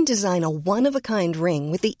 you can design a one-of-a-kind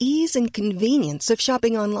ring with the ease and convenience of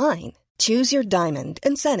shopping online. Choose your diamond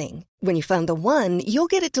and setting. When you find the one, you'll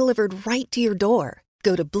get it delivered right to your door.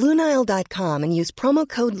 Go to BlueNile.com and use promo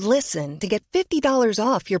code LISTEN to get $50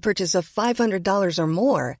 off your purchase of $500 or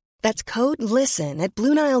more. That's code LISTEN at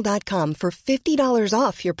BlueNile.com for $50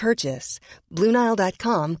 off your purchase.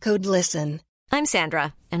 BlueNile.com, code LISTEN. I'm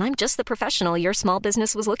Sandra, and I'm just the professional your small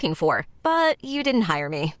business was looking for. But you didn't hire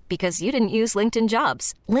me because you didn't use LinkedIn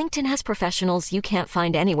Jobs. LinkedIn has professionals you can't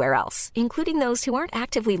find anywhere else, including those who aren't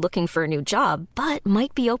actively looking for a new job, but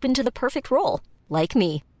might be open to the perfect role, like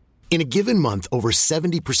me. In a given month, over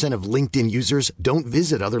 70% of LinkedIn users don't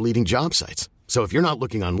visit other leading job sites. So if you're not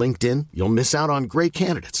looking on LinkedIn, you'll miss out on great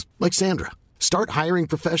candidates like Sandra. Start hiring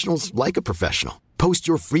professionals like a professional. Post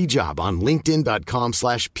your free job on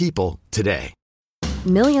linkedin.com/people today.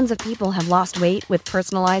 Millions of people have lost weight with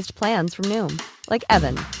personalized plans from Noom. Like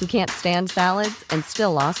Evan, who can't stand salads and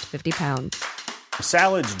still lost 50 pounds.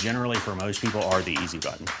 Salads generally for most people are the easy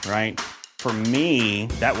button, right? For me,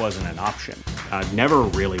 that wasn't an option. I never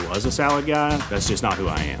really was a salad guy. That's just not who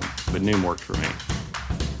I am. But Noom worked for me.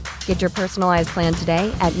 Get your personalized plan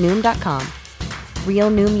today at Noom.com. Real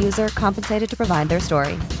Noom user compensated to provide their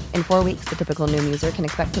story. In 4 weeks, the typical Noom user can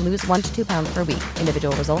expect to lose 1 to 2 pounds per week.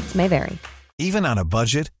 Individual results may vary. Even on a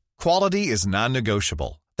budget, quality is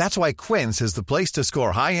non-negotiable. That's why Quince is the place to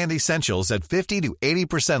score high-end essentials at 50 to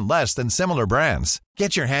 80% less than similar brands.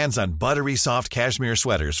 Get your hands on buttery soft cashmere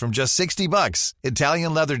sweaters from just $60,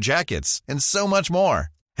 Italian leather jackets, and so much more.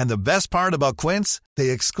 And the best part about Quince,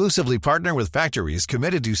 they exclusively partner with factories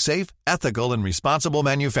committed to safe, ethical, and responsible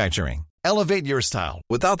manufacturing. Elevate your style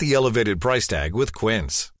without the elevated price tag with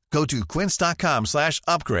Quince. Go to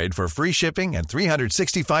quince.com/upgrade for free shipping and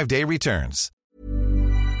 365-day returns.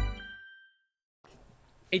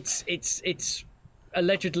 It's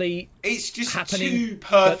allegedly it's just happening, too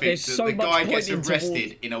perfect that so the guy gets arrested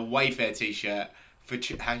arrested in a Wayfair T-shirt for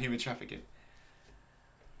human trafficking.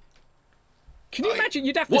 Can you imagine?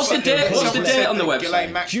 You'd have to. What's the date on the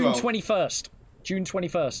website? June 21st. June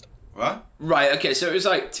 21st. What? Right. Okay. So it was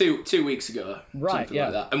like two weeks ago. Right. Yeah.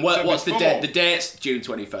 Like that. And what's the date? The date's June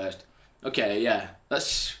 21st. Okay. Yeah.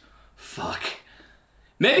 That's fuck.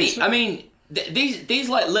 Maybe. I mean, these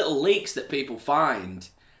like little leaks that people find.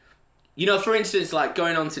 You know, for instance, like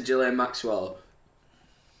going on to Ghislaine Maxwell.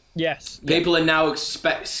 Yes. People are now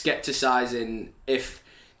skepticizing if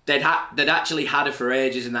they'd actually had her for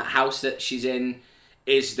ages, and that house that she's in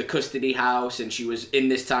is the custody house, and she was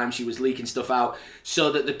leaking stuff out,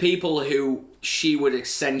 so that the people who she would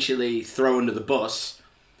essentially throw under the bus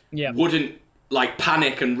wouldn't like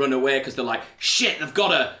panic and run away because they're like, shit, they've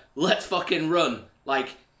got her. Let's fucking run. Like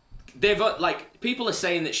people are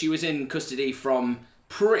saying that she was in custody from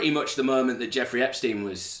pretty much the moment that Jeffrey Epstein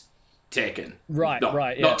was taken. Right.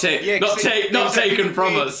 Yeah. Not taken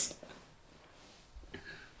from us.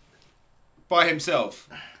 By himself.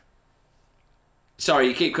 Sorry,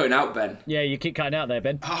 you keep cutting out, Ben. Yeah, you keep cutting out there,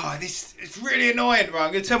 Ben. Oh, it's really annoying. Right,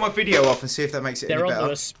 I'm going to turn my video off and see if that makes it any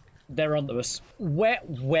better. They're onto us. Where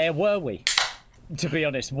were we? To be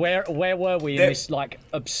honest, where were we in this like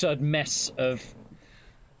absurd mess of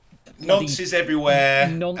nonsense everywhere?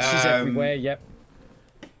 Nonsense everywhere. Yep.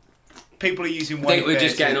 People are using. I think we're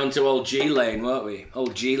just getting onto old Ghislaine, weren't we?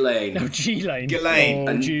 Old Ghislaine. No, Ghislaine. Ghislaine.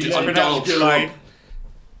 And Donald Trump.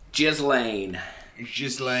 Ghislaine.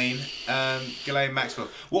 Ghislaine Maxwell.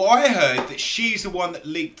 Well, I heard that she's the one that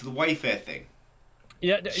leaked the Wayfair thing.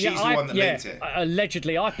 She's the one that leaked it.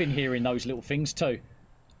 Allegedly, I've been hearing those little things too.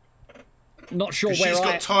 Not sure where she's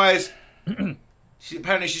got tyres.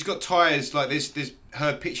 Apparently, she's got tyres like this.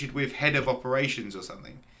 Her pictured with head of operations or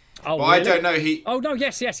something. Oh, but really? I don't know. Oh no!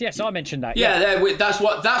 Yes. I mentioned that. Yeah, that's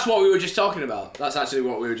what we were just talking about. That's actually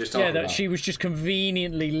what we were just talking about. Yeah, that she was just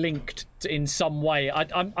conveniently linked in some way.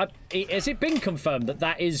 Has it been confirmed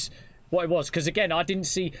that is what it was? Because again, I didn't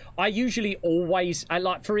see. I usually always,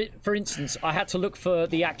 for instance, I had to look for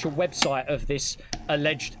the actual website of this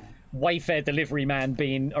alleged Wayfair delivery man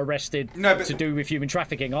being arrested to do with human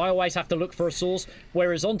trafficking. I always have to look for a source,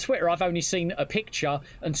 whereas on Twitter I've only seen a picture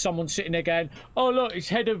and someone sitting there going, oh look, it's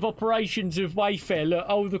head of operations of Wayfair, look,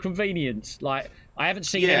 oh the convenience. Like, I haven't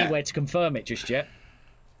seen anywhere to confirm it just yet.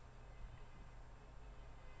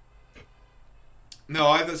 No,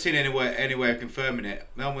 I haven't seen anywhere confirming it.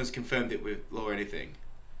 No one's confirmed it with law or anything.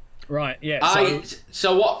 Right, yeah.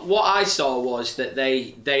 So what I saw was that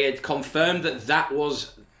they had confirmed that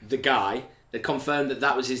was the guy. They confirmed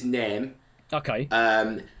that was his name. Okay.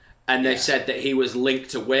 And they said that he was linked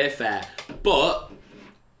to Wayfair. But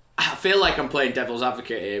I feel like I'm playing devil's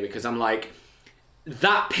advocate here because I'm like,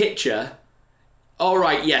 that picture, all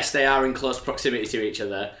right, yes, they are in close proximity to each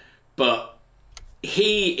other, but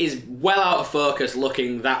he is well out of focus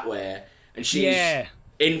looking that way, and she's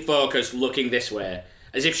in focus looking this way,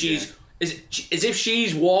 as if she's as if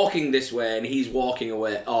she's walking this way and he's walking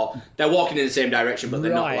away, or they're walking in the same direction, but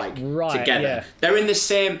they're not like together. Yeah. They're in the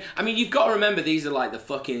same. I mean, you've got to remember these are like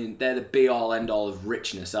they're the be all end all of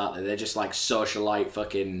richness, aren't they? They're just like socialite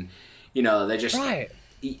fucking, they're just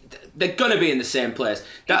they're gonna be in the same place.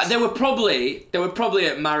 They were probably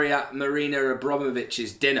at Marina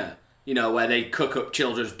Abramovich's dinner. Where they cook up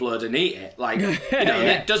children's blood and eat it. Like,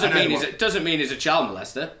 it doesn't mean he's a child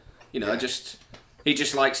molester. He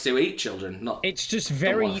just likes to eat children. It's just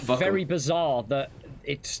very bizarre that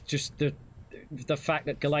it's just the fact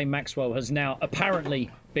that Ghislaine Maxwell has now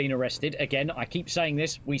apparently been arrested. Again, I keep saying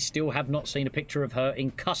this, we still have not seen a picture of her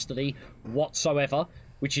in custody whatsoever,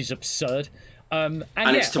 which is absurd. And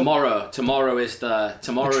it's tomorrow. Tomorrow is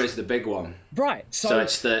the big one. Right. So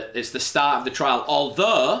it's the start of the trial.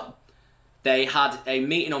 Although they had a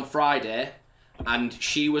meeting on Friday, and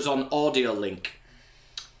she was on audio link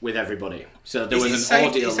with everybody. So there was an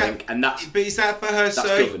audio link, and that's. But is that for her?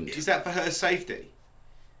 Is that for her safety?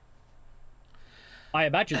 I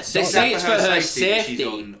imagine so. They say it's for her safety. She's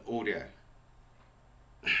on audio.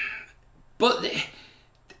 But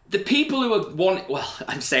the people who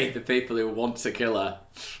I'm saying the people who want to kill her.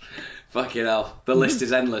 Fucking hell, the list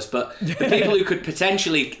is endless. But the people who could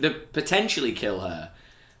potentially kill her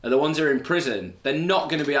are the ones who are in prison. They're not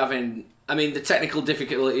going to be having. I mean, the technical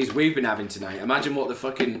difficulties we've been having tonight. Imagine what the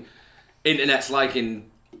fucking internet's like in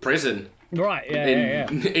prison. Right,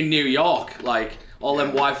 in New York. Like, all them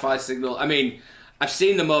Wi-Fi signal. I mean, I've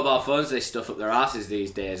seen the mobile phones they stuff up their asses these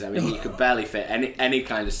days. I mean, you could barely fit any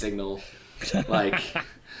kind of signal. Like,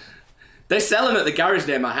 they sell them at the garage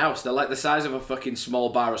near my house. They're like the size of a fucking small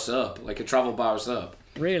bar of soap. Like a travel bar of soap.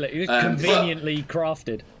 Really? Conveniently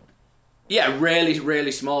crafted. Yeah, really,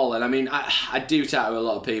 really small. And I mean, I do chat to a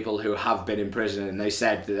lot of people who have been in prison, and they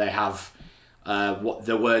said that they have, what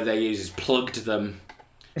the word they use is plugged them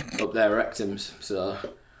up their rectums. So,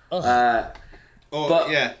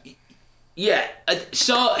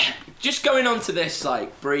 so just going on to this,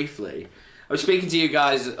 like, briefly, I was speaking to you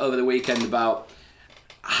guys over the weekend about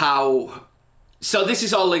how, so this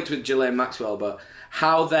is all linked with Ghislaine Maxwell, but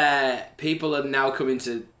how people are now coming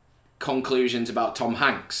to conclusions about Tom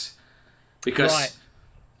Hanks. Because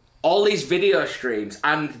all these video streams,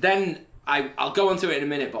 and then I'll go on to it in a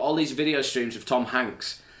minute, but all these video streams of Tom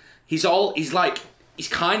Hanks, he's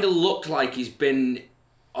kind of looked like he's been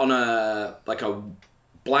on a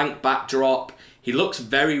blank backdrop. He looks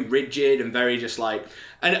very rigid and very just like...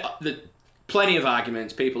 And plenty of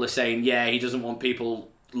arguments. People are saying, yeah, he doesn't want people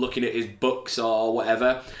looking at his books or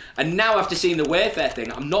whatever. And now after seeing the Wayfair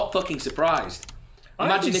thing, I'm not fucking surprised.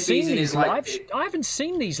 Imagine if he's in his I haven't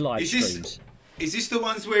seen these live streams. Is this the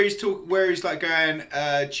ones where he's like going,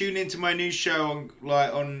 tune into my new show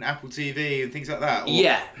on Apple TV and things like that? Or,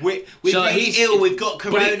 yeah. We're really ill, we've got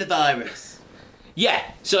coronavirus. Yeah,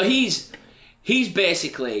 so he's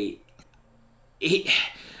basically...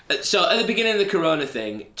 So at the beginning of the Corona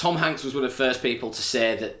thing, Tom Hanks was one of the first people to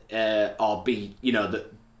say that, that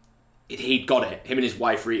he'd got it. Him and his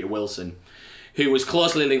wife Rita Wilson, who was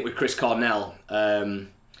closely linked with Chris Cornell,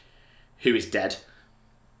 who is dead,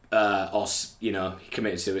 he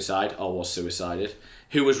committed suicide or was suicided.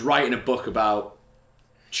 Who was writing a book about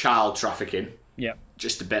child trafficking. Yeah,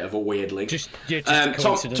 just a bit of a weird link. Just a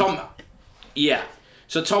coincidence. Yeah.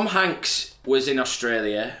 So Tom Hanks was in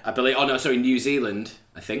Australia, I believe. Oh no, sorry, New Zealand.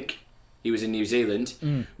 I think he was in New Zealand,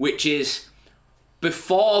 which is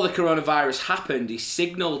before the coronavirus happened. He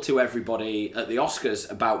signalled to everybody at the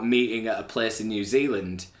Oscars about meeting at a place in New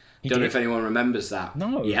Zealand. Don't know if anyone remembers that.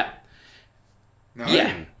 No. Yeah. No.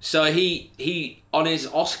 Yeah. So he on his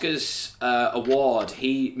Oscars award,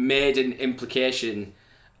 he made an implication,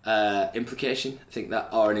 I think that,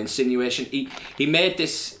 or an insinuation. He made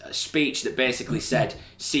this speech that basically said,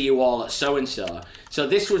 "See you all at so and so." So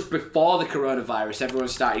this was before the coronavirus. Everyone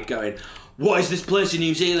started going, "What is this place in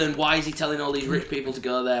New Zealand? Why is he telling all these rich people to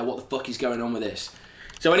go there? What the fuck is going on with this?"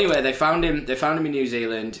 So anyway, they found him. They found him in New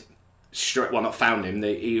Zealand. Well, not found him.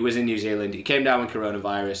 He was in New Zealand. He came down with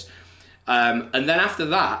coronavirus, and then after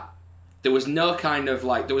that, there was no kind of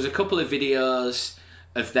like. There was a couple of videos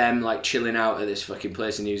of them like chilling out at this fucking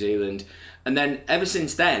place in New Zealand, and then ever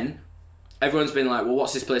since then, everyone's been like, "Well,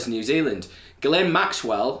 what's this place in New Zealand?" Ghislaine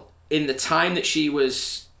Maxwell, in the time that she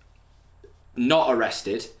was not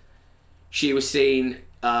arrested, she was seen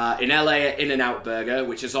in LA at In-N-Out Burger,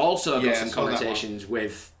 which has also got some connotations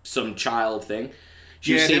with some child thing.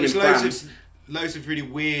 She was seen there was in loads of really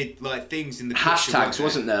weird like things in the hashtags, picture,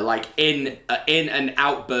 wasn't there? Like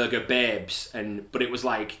In-N-Out Burger babes, but it was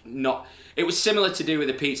like not. It was similar to do with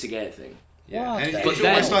the Pizzagate thing. Yeah, and it's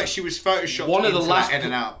almost like she was photoshopped into that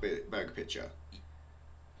In-N-Out Burger picture.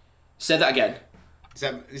 Say that again.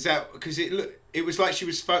 Is that because it was like she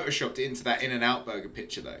was photoshopped into that In-N-Out Burger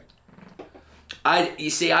picture though?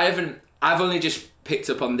 I've only just picked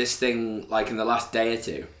up on this thing like in the last day or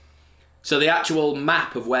two. So the actual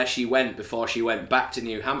map of where she went before she went back to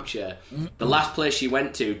New Hampshire, the last place she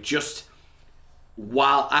went to just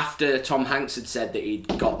while after Tom Hanks had said that he'd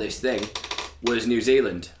got this thing was New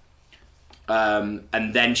Zealand. And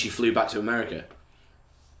then she flew back to America.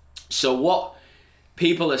 So what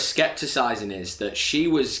people are skepticizing is that she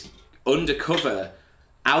was undercover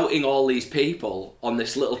outing all these people on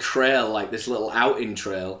this little trail, like this little outing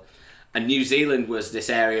trail. And New Zealand was this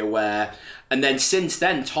area where... And then since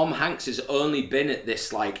then, Tom Hanks has only been at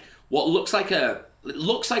this, like, what looks like a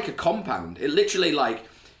compound. It literally, like...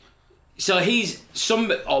 So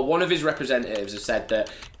one of his representatives has said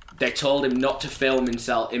that they told him not to film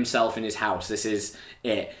himself in his house. This is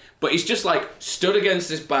it. But he's just, like, stood against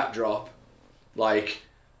this backdrop, like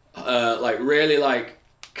really, like,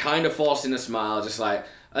 kind of forcing a smile, just like,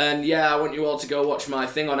 and yeah, I want you all to go watch my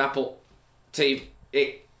thing on Apple TV.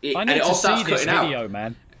 I need to see this video,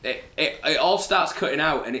 man. It all starts cutting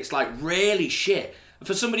out, and it's like really shit.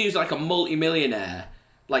 For somebody who's like a multi-millionaire,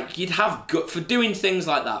 like you'd have good for doing things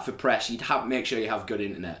like that for press. You'd make sure you have good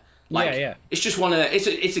internet. Like, yeah. It's just one of the,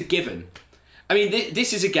 it's a given. I mean,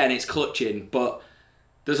 this is again, it's clutching, but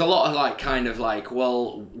there's a lot of like kind of like,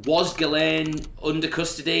 well, was Ghislaine under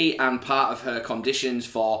custody and part of her conditions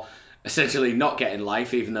for essentially not getting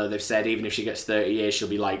life, even though they've said even if she gets 30 years, she'll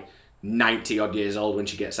be like 90 odd years old when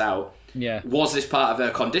she gets out. Yeah. Was this part of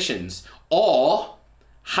her conditions? Or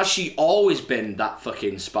has she always been that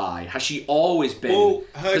fucking spy? Has she always been... Well,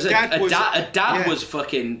 her dad was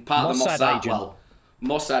fucking part of the Mossad agent. Well,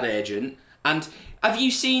 Mossad agent. And have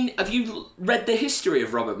you read the history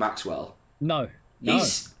of Robert Maxwell? No.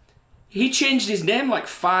 He changed his name like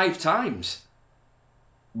 5 times.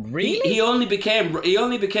 Really? He only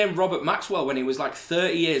became Robert Maxwell when he was like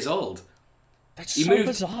 30 years old. That's so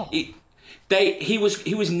bizarre. He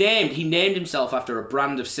named himself after a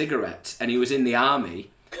brand of cigarettes, and he was in the army,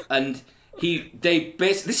 and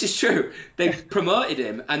this is true. They promoted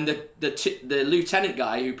him, and the lieutenant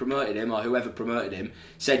guy who promoted him, or whoever promoted him,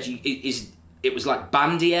 said it was like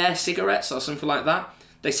Bandier cigarettes or something like that.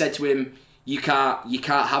 They said to him, you can't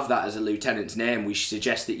have that as a lieutenant's name. We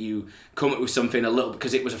suggest that you come up with something a little,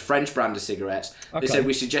 because it was a French brand of cigarettes. Okay. They said,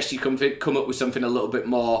 we suggest you come up with something a little bit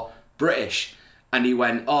more British. And he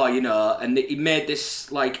went, and he made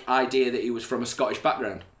this like idea that he was from a Scottish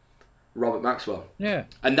background, Robert Maxwell. Yeah.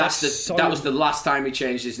 And that was the last time he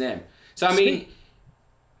changed his name. So I mean,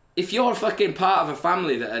 if you're fucking part of a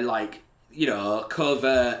family that are like,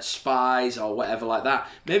 covert spies or whatever like that,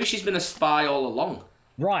 maybe she's been a spy all along.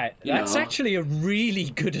 Right. That's actually a really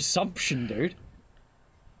good assumption, dude.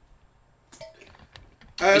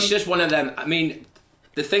 It's just one of them. I mean,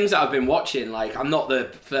 the things that I've been watching, like, I'm not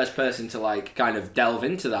the first person to like kind of delve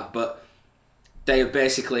into that, but they have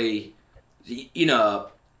basically, it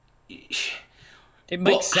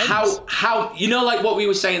makes sense. How like what we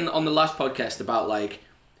were saying on the last podcast about like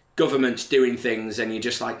governments doing things, and you're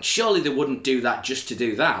just like, surely they wouldn't do that just to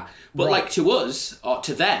do that. But like to us or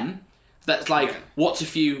to them, that's like, what's a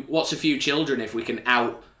few children if we can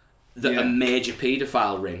out a major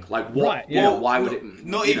paedophile ring? Like what? Right, why would it?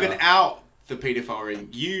 Not even out the paedophile ring.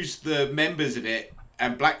 Use the members of it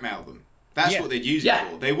and blackmail them. That's what they'd use it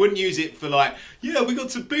for. They wouldn't use it for like, we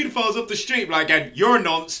got some paedophiles off the street. Like, you're a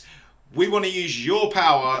nonce. We want to use your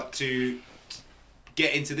power to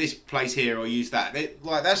get into this place here or use that.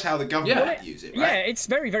 That's how the government would use it, right? Yeah, it's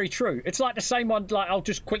very, very true. It's like the same one, like, I'll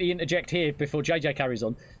just quickly interject here before JJ carries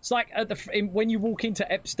on. It's like when you walk into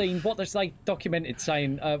Epstein, what does they documented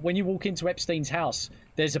saying, when you walk into Epstein's house,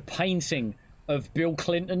 there's a painting of Bill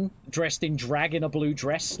Clinton dressed in drag in a blue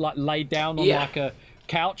dress, like laid down on like a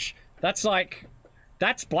couch. That's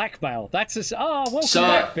blackmail. That's welcome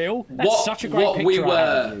back, Bill. That's such a great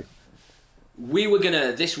picture. We were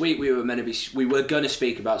gonna this week. We were gonna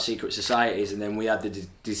speak about secret societies, and then we had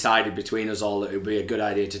decided between us all that it would be a good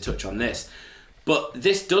idea to touch on this. But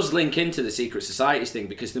this does link into the secret societies thing,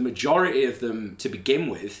 because the majority of them, to begin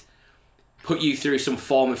with, put you through some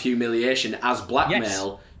form of humiliation as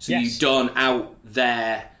blackmail, so you don't out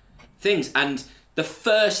their things. And the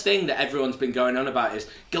first thing that everyone's been going on about is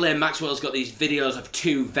Ghislaine Maxwell's got these videos of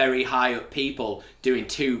two very high up people doing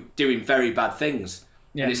very bad things,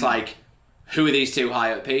 and it's like, who are these two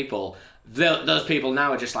high up people? Those people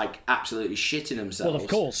now are just like absolutely shitting themselves. Well, of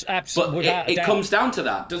course, absolutely. But it comes down to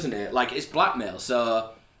that, doesn't it? Like, it's blackmail. So,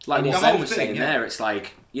 like what Ben was saying there, it's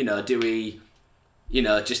like, do we,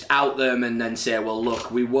 just out them and then say, well,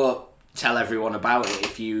 look, we won't tell everyone about it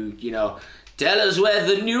if you, tell us where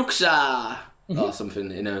the nukes are, or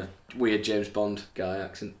something in a weird James Bond guy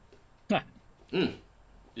accent. Yeah,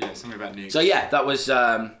 something about nukes. So yeah, that was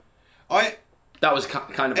that was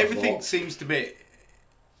kind of everything seems to be.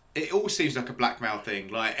 It all seems like a blackmail thing.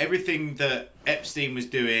 Like everything that Epstein was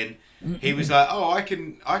doing, he was like, "Oh, I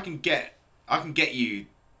can get you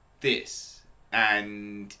this,"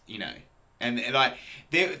 and and like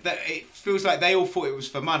it feels like they all thought it was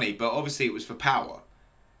for money, but obviously it was for power.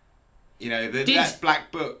 That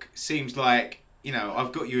black book seems like,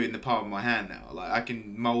 I've got you in the palm of my hand now. Like, I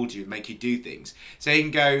can mould you and make you do things. So he can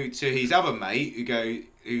go to his other mate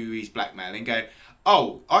who he's blackmailing, go,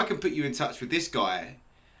 oh, I can put you in touch with this guy,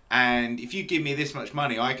 and if you give me this much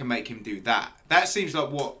money, I can make him do that. That seems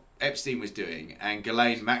like what Epstein was doing and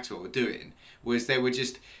Ghislaine Maxwell were doing, was they were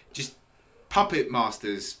just puppet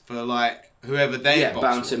masters for like whoever their boss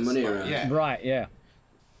bouncing was. money around. Yeah. Right, yeah.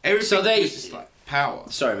 Everything was just like power.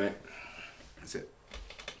 Sorry, mate. That's it.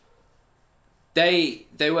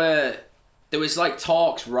 There was like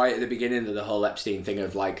talks right at the beginning of the whole Epstein thing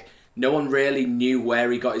of like, no one really knew where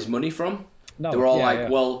he got his money from. No, they were all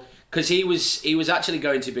well, because he was actually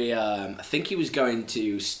going to be, I think he was going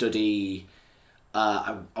to study,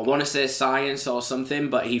 I want to say science or something,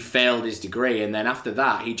 but he failed his degree, and then after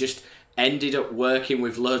that, he just ended up working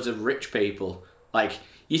with loads of rich people. Like,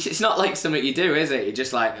 it's not like something you do, is it? You're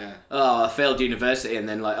just like, I failed university, and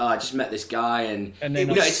then like, I just met this guy, and then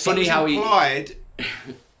it's funny how it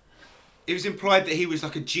was implied that he was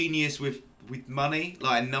like a genius with money,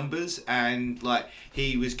 like numbers, and like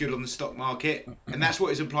he was good on the stock market, and that's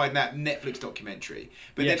what is implied in that Netflix documentary.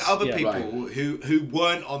 But then other people who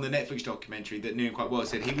weren't on the Netflix documentary that knew him quite well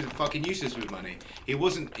said he was fucking useless with money. He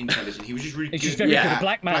wasn't intelligent. He was just really good. He's just very good at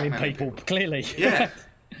blackmailing people, clearly. Yeah.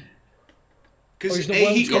 Because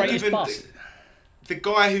he got even the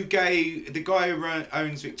guy who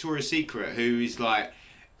owns Victoria's Secret, who is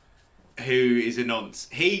a nonce.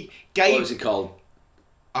 He gave. What was it called?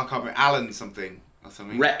 I can't remember. Alan something or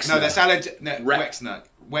something. Rexner. No, that's Alan. No, Wexner.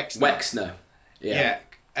 Wexner. Yeah.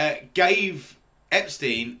 Gave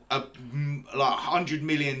Epstein a $100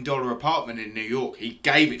 million apartment in New York. He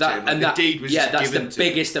gave it to him. And the deed was just given to him. That's the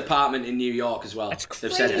biggest apartment in New York as well. That's crazy.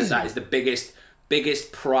 They've said that is the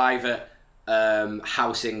biggest private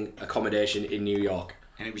housing accommodation in New York.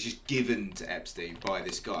 And it was just given to Epstein by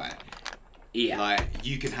this guy. Yeah. Like,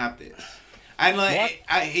 you can have this. And like,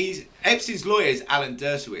 Epstein's lawyer is Alan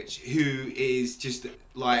Dershowitz, who is just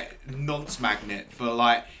like nonce magnet for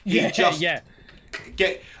like Can I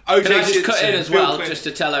OJ just cut in as well, Clinton. just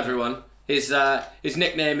to tell everyone his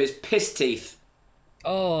nickname is Piss Teeth.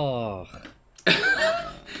 Oh.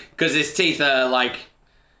 Because his teeth are like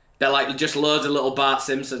they're like just loads of little Bart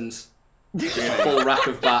Simpsons. Just a full rack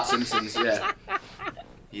of Bart Simpsons. Yeah.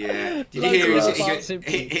 Yeah. Did you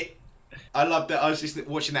hear? I love that. I was just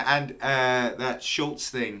watching that and that Schultz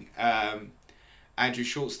thing, Andrew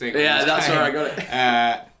Schultz thing. Yeah, that's where I got it.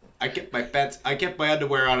 I get my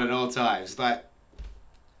underwear on at all times. Like,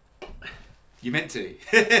 you meant to.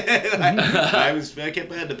 I get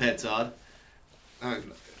my underpants on.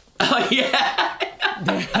 Oh yeah.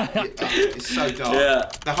 It's so dark. Yeah.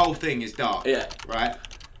 The whole thing is dark. Yeah. Right.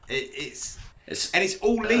 It's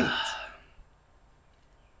all linked.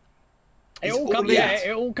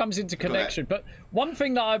 It all comes into connection. But one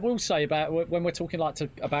thing that I will say about when we're talking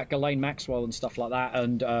about Ghislaine Maxwell and stuff like that,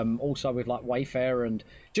 and also with like Wayfair and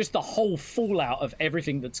just the whole fallout of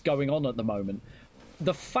everything that's going on at the moment,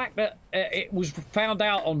 the fact that it was found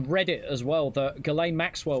out on Reddit as well that Ghislaine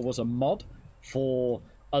Maxwell was a mod for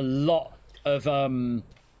a lot of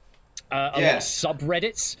lot of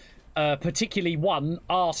subreddits, particularly one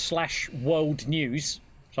r/World News.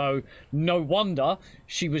 So no wonder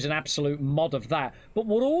she was an absolute mod of that. But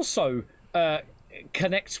what also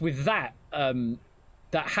connects with that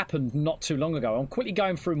that happened not too long ago. I'm quickly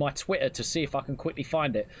going through my Twitter to see if I can quickly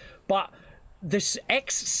find it. But this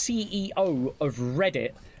ex-CEO of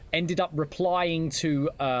Reddit ended up replying to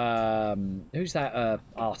who's that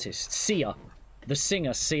artist? Sia, the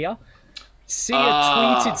singer Sia. Sia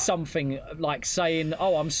tweeted something like saying,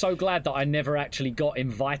 "Oh, I'm so glad that I never actually got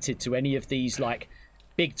invited to any of these like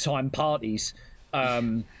big time parties,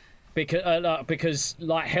 because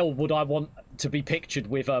like hell would I want to be pictured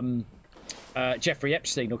with Jeffrey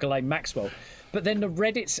Epstein or Ghislaine Maxwell." But then the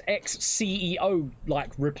Reddit's ex-CEO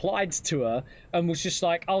like replied to her and was just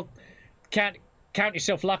like, "Oh, count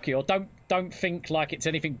yourself lucky, or don't think like it's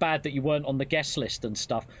anything bad that you weren't on the guest list and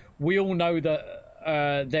stuff. We all know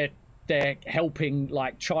that they're helping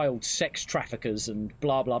like child sex traffickers and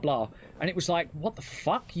blah blah blah." And it was like, what the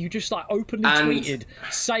fuck? You just like openly tweeted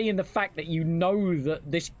saying the fact that you know that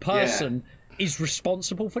this person is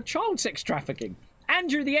responsible for child sex trafficking, and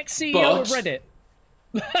you're the ex-CEO of Reddit.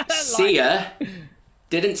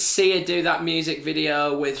 Didn't Sia do that music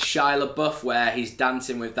video with Shia LaBeouf where he's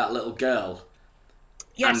dancing with that little girl?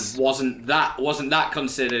 Yes. And wasn't that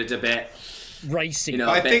considered a bit racy? You know,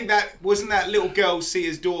 I think that wasn't that little girl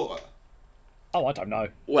Sia's daughter. Oh, I don't know.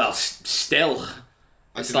 Well, still,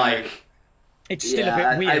 it's like it's still a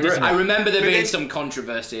bit weird. Isn't it? I remember there being some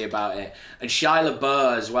controversy about it, and Shia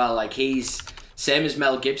LaBeouf as well. Like he's same as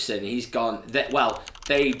Mel Gibson. He's gone.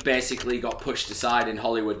 They basically got pushed aside in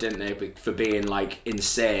Hollywood, didn't they, for being like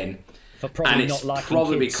insane? For probably and not liking it's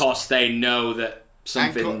probably kids. because they know that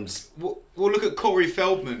something's. Well, look at Corey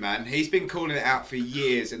Feldman, man. He's been calling it out for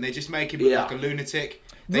years, and they just make him look like a lunatic.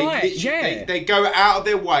 They go out of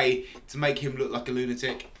their way to make him look like a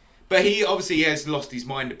lunatic. But he obviously has lost his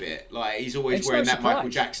mind a bit. Like he's always wearing that Michael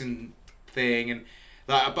Jackson thing, and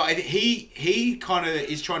like. But he kind of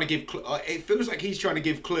is trying to give. It feels like he's trying to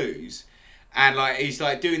give clues, and like he's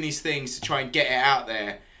like doing these things to try and get it out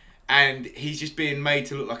there. And he's just being made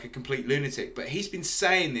to look like a complete lunatic. But he's been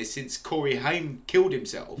saying this since Corey Haim killed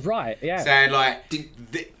himself. Right, yeah. Saying like,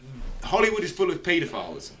 Hollywood is full of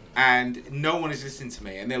paedophiles and no one is listening to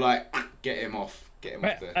me. And they're like, get him off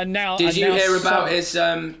there. And now... Did you hear about his...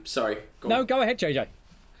 Sorry. Go ahead, JJ.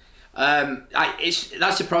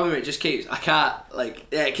 That's the problem. It just keeps... I can't...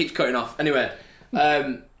 it keeps cutting off. Anyway,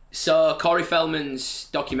 so Corey Feldman's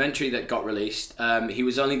documentary that got released, he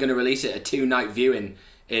was only going to release it a 2-night viewing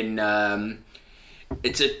in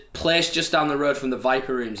it's a place just down the road from the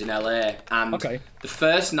Viper Rooms in LA, and the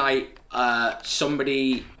first night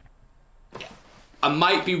somebody, I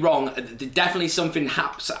might be wrong, definitely something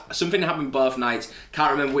happened both nights,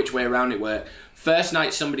 can't remember which way around it were. First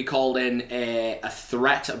night somebody called in a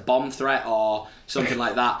bomb threat or something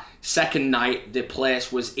like that. Second night the place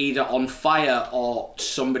was either on fire or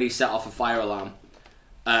somebody set off a fire alarm,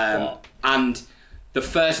 and the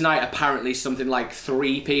first night, apparently, something like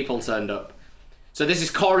 3 people turned up. So this is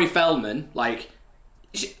Corey Feldman. Like,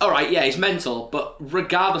 all right, yeah, he's mental, but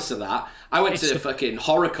regardless of that, I went to the fucking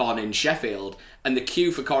HorrorCon in Sheffield, and the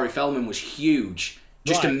queue for Corey Feldman was huge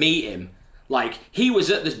just to meet him. Like, he was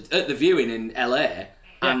at the viewing in LA,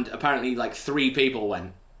 and apparently, like, 3 people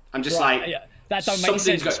went. I'm just like, that don't make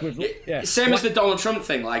sense. Same as the Donald Trump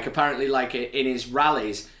thing. Like, apparently, like in his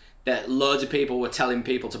rallies, that loads of people were telling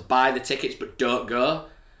people to buy the tickets but don't go,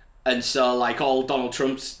 and so like all Donald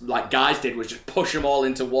Trump's like guys did was just push them all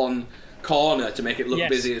into one corner to make it look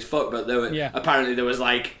busy as fuck. But there were apparently there was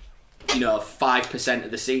like 5%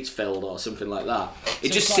 of the seats filled or something like that.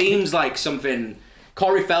 It just seems like something.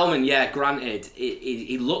 Corey Feldman, granted,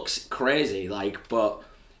 he looks crazy, like, but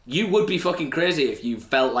you would be fucking crazy if you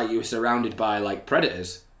felt like you were surrounded by like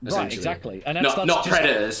predators. Right, exactly. And not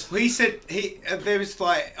predators. Well, he said there was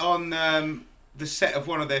like on the set of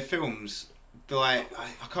one of their films, I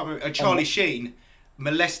can't remember. Charlie Sheen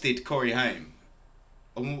molested Corey Haim.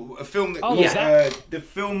 A film that the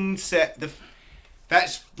film set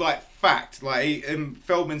that's like fact. Like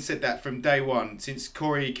Feldman said that from day one since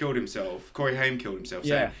Corey Haim killed himself.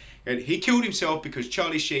 Yeah. And he killed himself because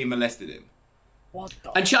Charlie Sheen molested him. What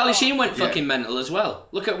the and Charlie Sheen went fucking mental as well.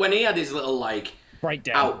 Look at when he had his little like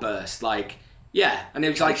breakdown outburst, like and it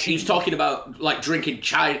was like he was talking about like drinking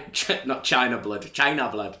China blood.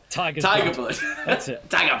 Tiger blood. That's it.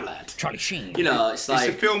 Tiger blood. Charlie Sheen. It's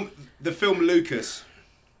like the film Lucas.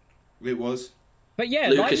 It was. But yeah,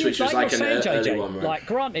 Lucas, which was like an early one, right? Like,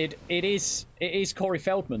 granted, it is Corey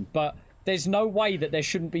Feldman, but there's no way that there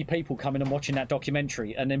shouldn't be people coming and watching that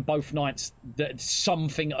documentary, and then both nights that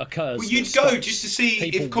something occurs. Well, you'd go just to see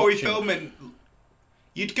if Corey Feldman.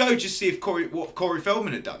 You'd go just to see what Corey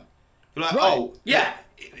Feldman had done. You're like,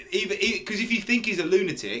 because if you think he's a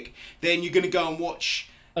lunatic, then you're going to go and watch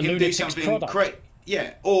him do something crazy.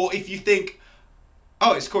 Yeah, or if you think,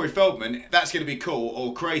 it's Corey Feldman, that's going to be cool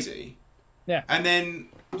or crazy. Yeah, and then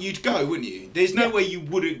you'd go, wouldn't you? There's no way you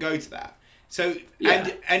wouldn't go to that. So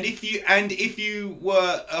and if you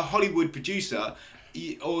were a Hollywood producer,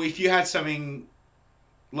 or if you had something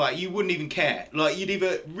like, you wouldn't even care. Like, you'd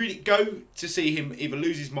either really go to see him either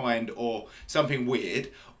lose his mind or something weird,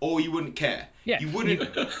 or you wouldn't care. Yeah. You wouldn't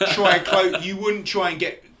try and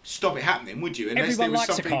stop it happening, would you? Unless everyone there was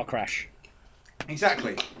likes a car crash.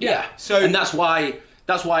 Exactly. Yeah. So and that's why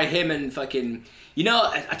him and fucking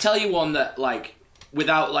I tell you one that, like,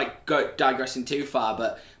 without like digressing too far,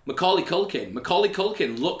 but Macaulay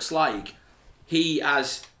Culkin looks like he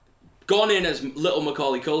has gone in as little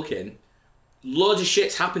Macaulay Culkin. Loads of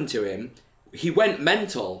shit's happened to him. He went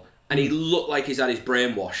mental, and he looked like he's had his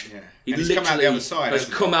brain washed. Yeah. He literally come out the other side. Has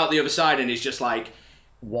come out the other side, and he's just like,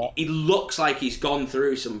 what? He looks like he's gone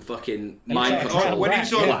through some fucking mind control. When he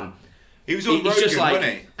was on Rogan, wasn't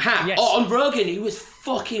he? Yes. On Rogan, he was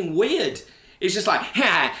fucking weird. He's just like,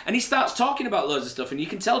 and he starts talking about loads of stuff, and you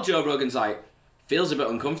can tell Joe Rogan's like, feels a bit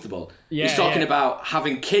uncomfortable. He's talking about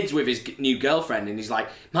having kids with his new girlfriend, and he's like,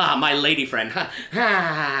 my lady friend,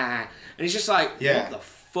 and he's just like, what the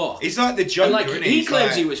fuck? It's like the Joker, like, isn't he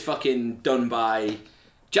claims he was fucking done by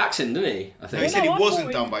Jackson, didn't he? I think. No, he said he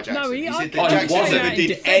wasn't done by Jackson. No, he said that Jackson never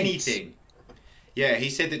did anything. Yeah,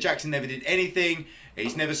 he said that Jackson never did anything.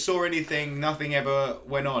 He's never saw anything. Nothing ever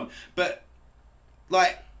went on. But,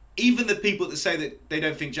 like, even the people that say that they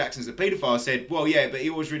don't think Jackson's a paedophile said, well, yeah, but he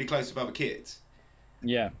was really close with other kids.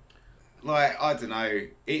 Yeah. Like, I don't know.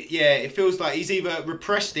 It feels like he's either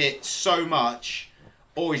repressed it so much,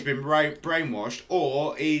 or he's been brainwashed,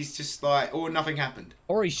 or he's just like, or nothing happened.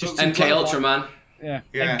 Or he's just... MK Ultra, man. Yeah.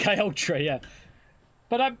 MK Ultra, yeah.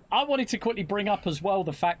 But I wanted to quickly bring up as well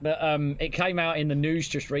the fact that it came out in the news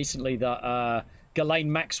just recently that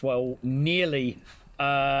Ghislaine Maxwell the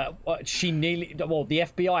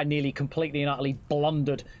FBI nearly completely and utterly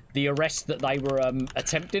blundered the arrest that they were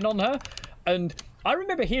attempting on her. And I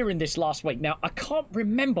remember hearing this last week. Now, I can't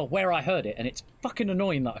remember where I heard it, and it's fucking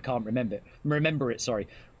annoying that I can't remember it, sorry.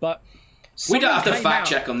 But we don't have to fact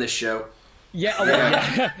check on this show. Yeah,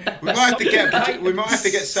 we might have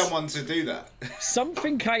to get someone to do that.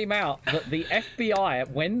 Something came out that the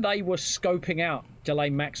FBI, when they were scoping out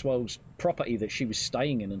Ghislaine Maxwell's property that she was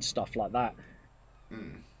staying in and stuff like that,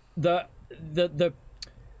 the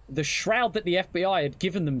shroud that the FBI had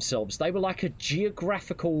given themselves, they were like a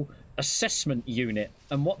geographical assessment unit,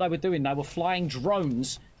 and what they were doing, they were flying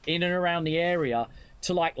drones in and around the area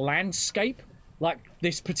to like landscape like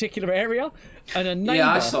this particular area. And a neighbour,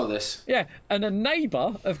 I saw this. Yeah, and a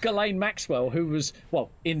neighbour of Ghislaine Maxwell, who was, well,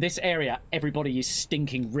 in this area, everybody is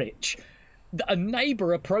stinking rich. A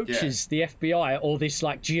neighbour approaches the FBI or this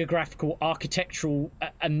like geographical architectural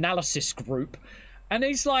analysis group, and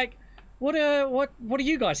he's like, "What are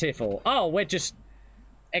you guys here for?" "Oh, we're just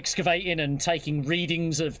excavating and taking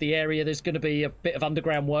readings of the area. There's going to be a bit of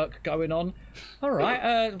underground work going on. All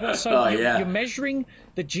right. You're measuring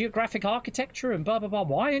the geographic architecture and blah, blah, blah.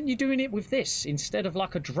 Why aren't you doing it with this instead of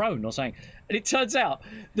like a drone or something? And it turns out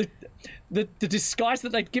the disguise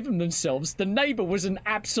that they'd given themselves, the neighbour was an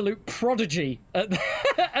absolute prodigy at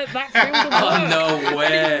that field of work. Oh, no way.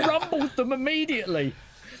 And he rumbled them immediately.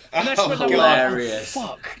 And that's when they were hilarious. like,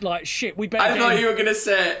 fuck, like, shit, we better I thought you were going to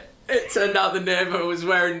say, it turned out the neighbour was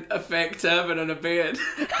wearing a fake turban and a beard.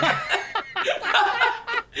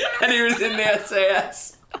 And he was in the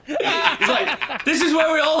SAS. He's like, this is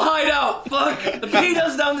where we all hide out. Fuck, the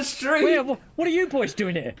pedos down the street. Well, what are you boys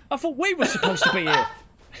doing here? I thought we were supposed to be here.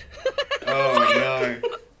 Oh, no.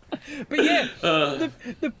 But yeah,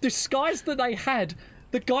 the disguise that they had,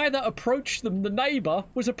 the guy that approached them, the neighbour,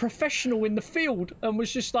 was a professional in the field and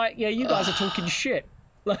was just like, yeah, you guys are talking shit.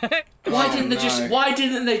 Why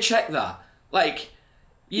didn't they check that? Like,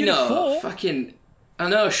 you know, fucking, I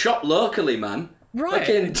know, shop locally, man. Right.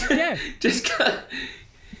 Fucking, yeah. Just go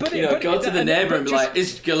to the neighbour and be like,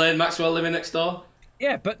 is Ghislaine Maxwell living next door?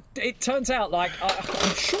 Yeah, but it turns out, like,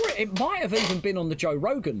 I'm sure it might have even been on the Joe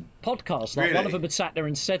Rogan podcast. Like, one of them had sat there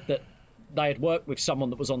and said that they had worked with someone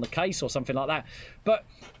that was on the case or something like that. But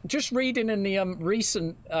just reading in the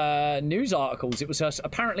recent news articles, it was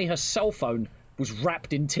apparently her cell phone was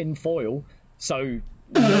wrapped in tin foil, so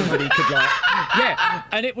nobody could, like... Yeah,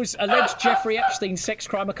 and it was alleged Jeffrey Epstein's sex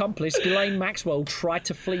crime accomplice, Ghislaine Maxwell, tried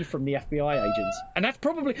to flee from the FBI agents. And that's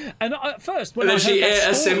probably... And at first, when and then she ate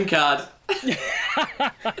a story, SIM card.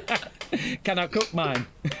 Can I cook mine?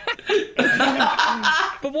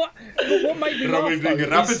 But what made me laugh,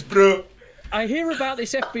 though, is I hear about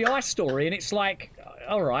this FBI story, and it's like,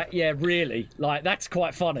 all right, yeah, really? Like, that's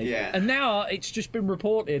quite funny. Yeah. And now it's just been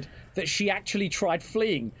reported that she actually tried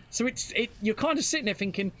fleeing. So you're kind of sitting there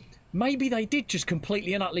thinking, maybe they did just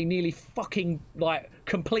completely and utterly nearly fucking, like,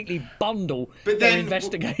 completely bundle their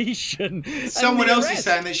investigation. Someone else is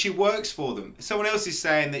saying that she works for them. Someone else is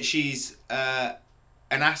saying that she's an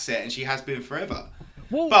asset and she has been forever.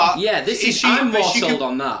 Well, but yeah, I'm more sold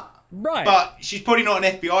on that. Right. But she's probably not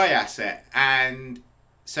an FBI asset, and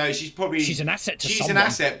so she's an asset to someone. She's an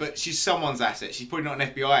asset, but she's someone's asset. She's probably not an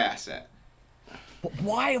FBI asset. But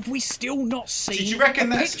why have we still not seen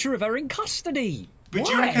a picture of her in custody? But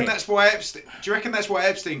do you reckon that's why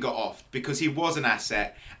Epstein got off? Because he was an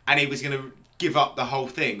asset and he was going to give up the whole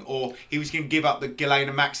thing, or he was going to give up that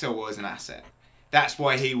Ghislaine Maxwell was an asset. That's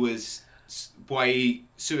why he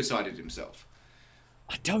suicided himself.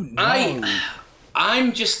 I don't know.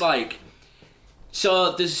 I'm just like,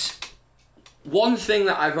 so there's one thing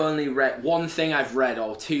that I've read,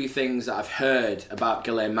 or two things that I've heard about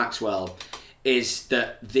Ghislaine Maxwell, is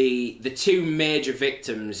that the two major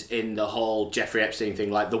victims in the whole Jeffrey Epstein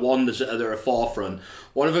thing, like the one that's at the forefront,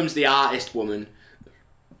 one of them's the artist woman,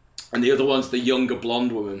 and the other one's the younger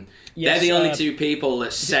blonde woman. Yes, they're the only two people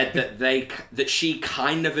that said that she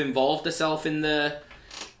kind of involved herself into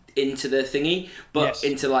the thingy, but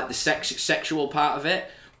into like the sexual part of it.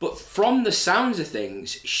 But from the sounds of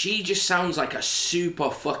things, she just sounds like a super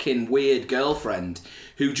fucking weird girlfriend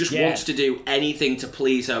who just wants to do anything to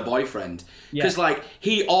please her boyfriend. Because like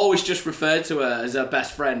he always just referred to her as her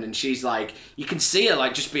best friend, and she's like, you can see her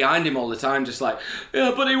like just behind him all the time, just like,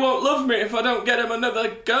 yeah, but he won't love me if I don't get him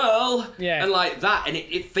another girl. Yeah, and like that, and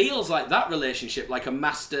it feels like that relationship, like a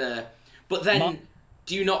master. But then,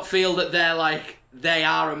 do you not feel that they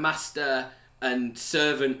are a master and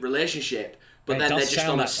servant relationship? But then they're just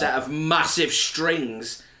on a set of massive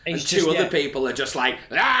strings, and two other people are just like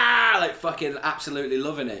fucking absolutely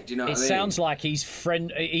loving it. Do you know what I mean? It sounds like he's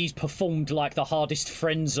performed like the hardest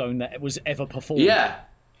friend zone that was ever performed. Yeah.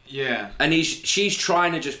 And she's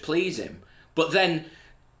trying to just please him. But then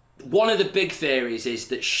one of the big theories is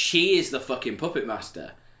that she is the fucking puppet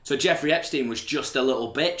master. So Jeffrey Epstein was just a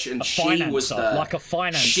little bitch, and she was like a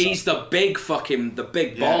financer. She's the big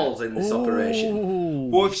balls in this operation.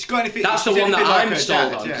 Well, if she's got anything, that's the one that I'm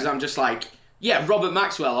sold on, because I'm just like, yeah, Robert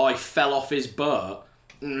Maxwell. He fell off his boat.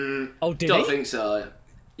 Did he? Don't think so.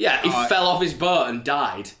 Yeah, he fell off his boat and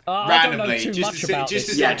died randomly. I don't know too much about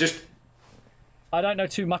this. I don't know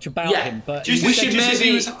too much about him, but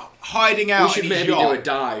he was hiding out. We should maybe do a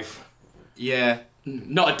dive. Yeah.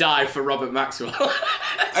 Not a dive for Robert Maxwell.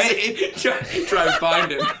 Try and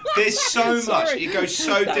find him. There's so much. It goes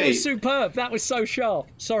so deep. That was superb. That was so sharp.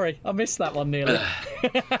 Sorry, I missed that one nearly.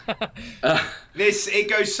 It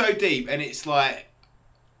goes so deep, and it's like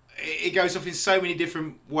it goes off in so many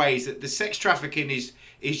different ways that the sex trafficking is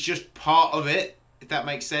just part of it. If that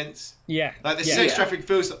makes sense. Yeah. Like the sex trafficking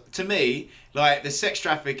feels to me like the sex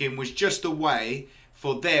trafficking was just a way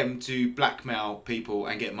for them to blackmail people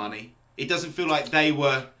and get money. It doesn't feel like they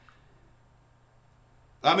were...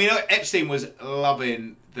 I mean, Epstein was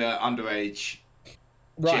loving the underage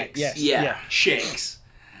Right, chicks. yes. Chicks.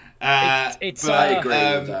 I agree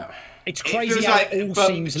with that. It's crazy how it all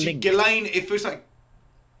seems linked. Ghislaine, it feels like...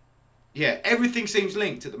 Yeah, everything seems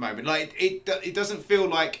linked at the moment. Like, it doesn't feel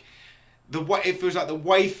like... It feels like the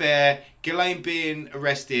Wayfair, Ghislaine being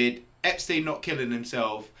arrested, Epstein not killing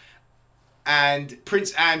himself, and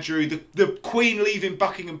Prince Andrew, the Queen leaving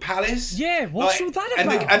Buckingham Palace. Yeah, what's all that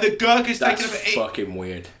about? And the Gurkhas taking over. That's fucking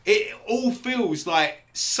weird. It all feels like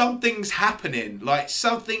something's happening, like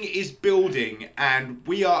something is building, and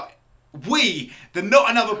we, the Not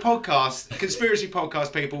Another Podcast, conspiracy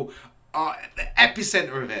podcast people, are at the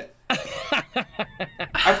epicenter of it.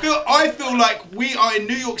 I feel like we are in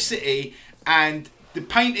New York City, and the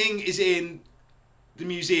painting is in the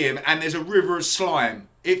museum, and there's a river of slime.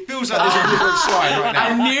 It feels like there's a river of slime right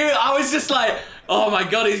now. I was just like, oh my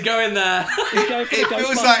god, he's going there. He's going for the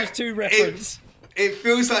Ghostbusters 2 reference. It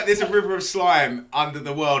feels like there's a river of slime under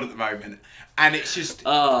the world at the moment. And it's just,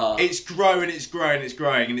 it's growing,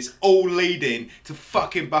 and it's all leading to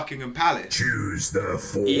fucking Buckingham Palace. Choose the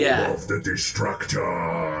form of the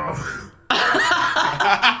Destructor.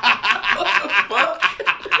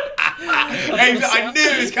 I knew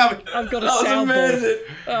it was coming. I've got a soundboard.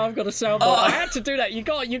 I've got a soundboard. I had to do that. You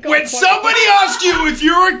got. When somebody asks you if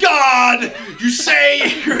you're a god, you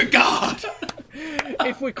say you're a god.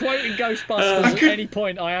 If we're quoting Ghostbusters at any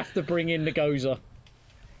point, I have to bring in the Gozer.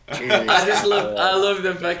 I love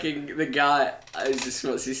the guy. It's just,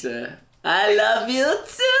 what's he say? I love you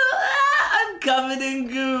too. I'm covered in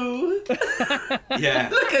goo. Yeah.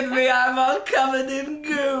 Look at me, I'm all covered in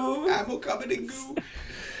goo. I'm all covered in goo.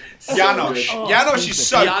 Janosch. Janosch is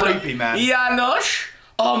so creepy, man. Janosch.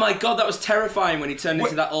 Oh my god, that was terrifying when he turned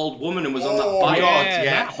into that old woman and was on that bike. Oh god, yeah.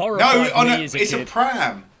 That horrified me as a it's kid. a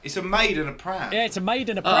pram. It's a maid and a pram. Yeah, it's a maid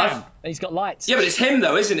and a pram. He's got lights. Yeah, but it's him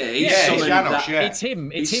though, isn't it? It's Janosch, yeah. It's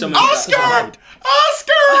him. It's him. Oscar! Oscar!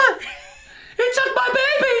 He took my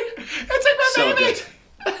baby! He took my baby!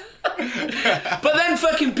 But then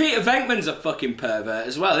fucking Peter Venkman's a fucking pervert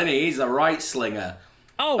as well, isn't he? He's the right slinger.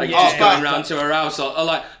 Oh, like, yeah. Just going round to her house or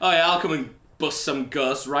like, oh yeah, I'll come and bust some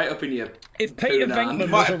ghost right up in your... If Peter Venkman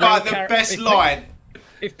was a real the best line...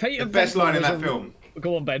 If Peter the best Venkman line in was that film...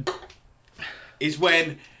 Go on, Ben. Is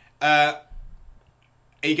when... when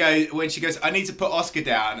she goes, I need to put Oscar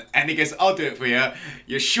down, and he goes, I'll do it for you.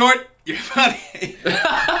 You're short, you're funny,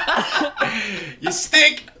 you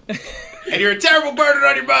stink, and you're a terrible burden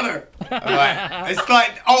on your mother. Right. It's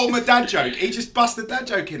like ultimate dad joke. He just busts the dad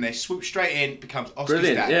joke in there, swoops straight in, becomes Oscar's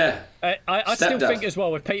Brilliant, dad. yeah. I still think as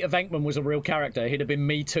well, if Peter Venkman was a real character, he'd have been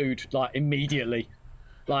Me Too'd like immediately.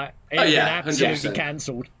 Like, he'd have been absolutely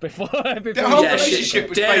cancelled before the whole relationship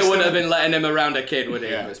was Dana based wouldn't on... have been letting him around a kid, would he?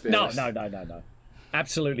 Yeah. No.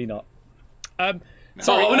 Absolutely not.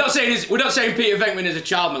 So what we're not saying Peter Venkman is a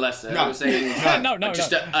child molester. No. We're saying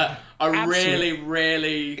just a really,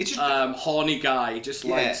 really horny guy. Just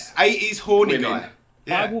likes 80s horny women. guy.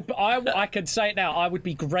 Yeah. I can say it now. I would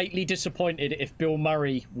be greatly disappointed if Bill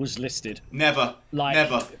Murray was listed. Never.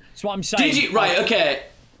 Never. That's what I'm saying. Did you? Right. Okay.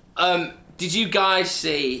 Did you guys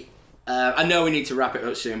see? I know we need to wrap it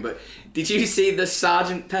up soon, but did you see the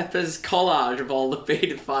Sgt. Pepper's collage of all the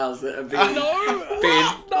pedophiles that have been?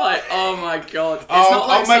 Like, oh my god! It's not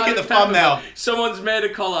like I'll make it Sgt. the Pepper, thumbnail. but someone's made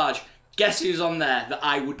a collage. Guess who's on there that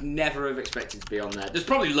I would never have expected to be on there? There's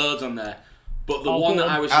probably loads on there, but the one that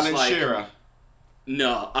I was just Alan like, Shearer.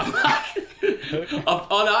 no, I'm like,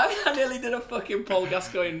 oh no, I nearly did a fucking Paul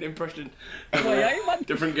Gascoigne impression.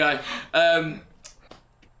 Different guy.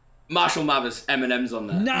 Marshall Mathers, Eminem's on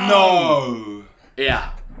there. No.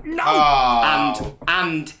 Yeah. No. Oh.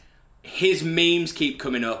 And his memes keep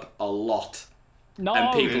coming up a lot. No.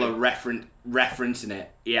 And people are referencing it.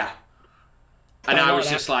 Yeah. And I was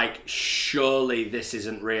just like, surely this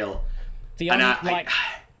isn't real. The only,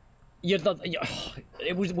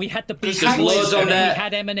 it was. We had the Beatles, There's loads on there. We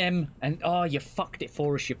had Eminem, and you fucked it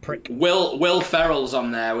for us, you prick. Will Ferrell's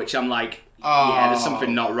on there, which I'm like, yeah, there's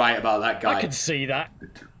something not right about that guy. I could see that.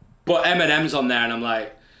 But Eminem's on there, and I'm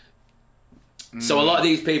like... So a lot of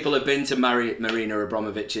these people have been to Marina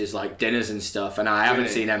Abramovich's like dinners and stuff, and I haven't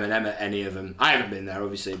seen Eminem at any of them. I haven't been there,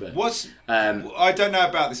 obviously, but... I don't know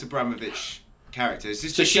about this Abramovich character. Is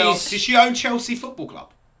this does she own Chelsea Football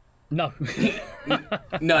Club? No.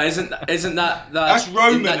 No, isn't that That's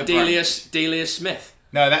Roman Delia Smith?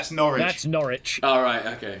 No, that's Norwich. That's Norwich. All right,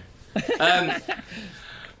 okay.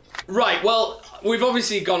 Right, well, we've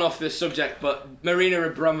obviously gone off this subject, but Marina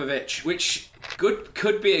Abramovich, which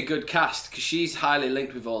could be a good cast because she's highly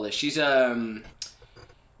linked with all this. She's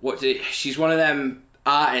she's one of them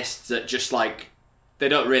artists that just like, they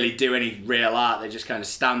don't really do any real art. They just kind of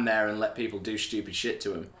stand there and let people do stupid shit to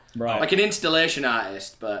them. Right. Like an installation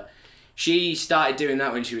artist, but she started doing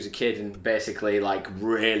that when she was a kid and basically like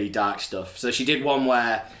really dark stuff. So she did one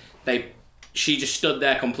where she just stood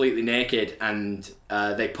there completely naked and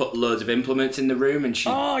they put loads of implements in the room and she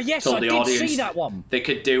told the audience see that one. They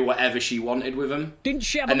could do whatever she wanted with them. Didn't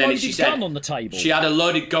she have a loaded gun on the table? She had a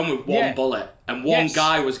loaded gun with one bullet and one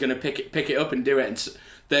guy was going to pick it up and do it, and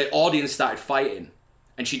the audience started fighting,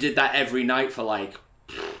 and she did that every night for like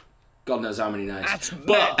God knows how many nights.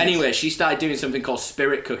 But anyway, she started doing something called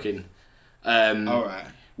spirit cooking.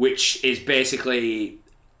 Which is basically,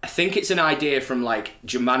 I think it's an idea from like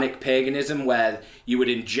Germanic paganism where you would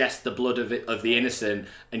ingest the blood of the innocent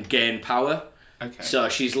and gain power. Okay. So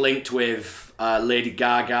she's linked with Lady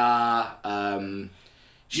Gaga.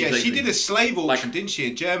 She did a slave auction, didn't she,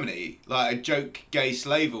 in Germany? Like a joke gay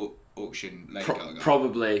slave auction. Lady Gaga.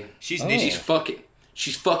 Probably. She's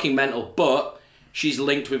fucking mental, but she's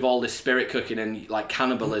linked with all this spirit cooking and like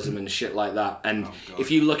cannibalism and shit like that. And if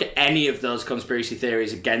you look at any of those conspiracy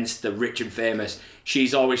theories against the rich and famous,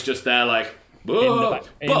 she's always just there like, in the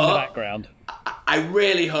background. I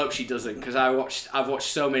really hope she doesn't, because I've watched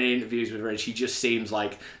so many interviews with her and she just seems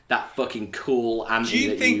like that fucking cool auntie. Do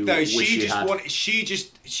you think though she just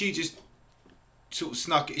sort of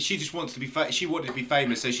snuck? She just wants to be. She wanted to be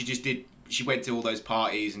famous, so she went to all those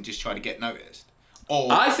parties and just tried to get noticed.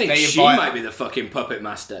 I think she might be the fucking puppet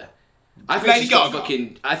master. I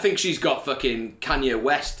think she's got fucking Kanye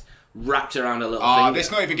West wrapped around a little finger.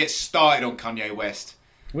 Let's not even get started on Kanye West.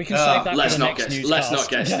 We can save that let's for the not next get Let's not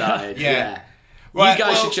get started. Yeah. Right, you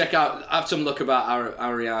guys should have some look about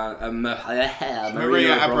Maria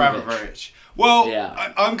Abramovich. Well,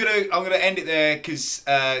 yeah. I'm gonna end it there because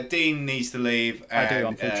Dean needs to leave. I do,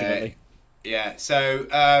 unfortunately.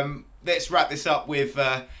 So let's wrap this up with.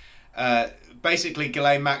 Basically,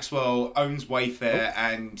 Ghislaine Maxwell owns Wayfair,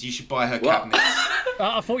 and you should buy her cabinets.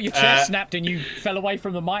 I thought your chair snapped and you fell away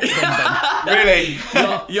from the mic. Really?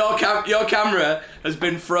 Your camera has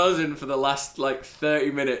been frozen for the last like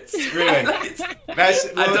 30 minutes. Really?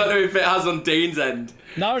 I don't know if it has on Dean's end.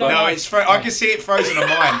 No, it's I can see it frozen on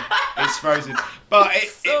mine. It's frozen, but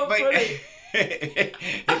if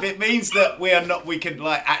it means that we can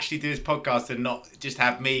like actually do this podcast and not just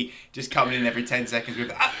have me just coming in every 10 seconds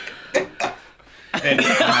with. Then I'm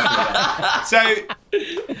happy with that. So,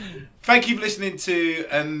 thank you for listening to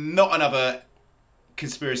Not Another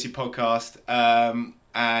Conspiracy Podcast.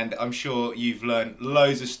 And I'm sure you've learned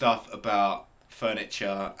loads of stuff about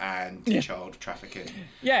furniture and child trafficking.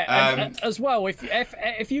 Yeah, and as well,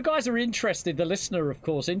 if you guys are interested, the listener, of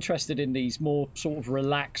course, interested in these more sort of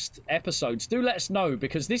relaxed episodes, do let us know,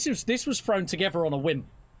 because this was thrown together on a whim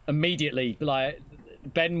immediately. Like,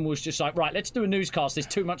 Ben was just like, right, let's do a newscast. There's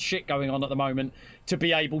too much shit going on at the moment to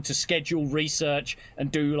be able to schedule research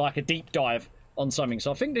and do like a deep dive on something. So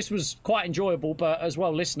I think this was quite enjoyable, but as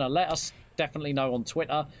well, listener, let us definitely know on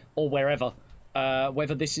Twitter or wherever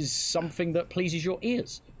whether this is something that pleases your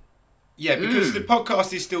ears. Yeah, because the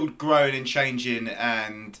podcast is still growing and changing,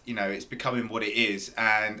 and it's becoming what it is.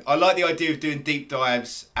 And I like the idea of doing deep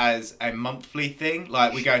dives as a monthly thing.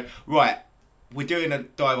 Like we go, right, we're doing a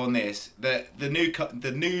dive on this.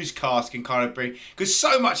 The newscast can kind of bring, because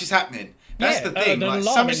so much is happening. That's the thing. Like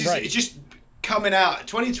so much is just coming out.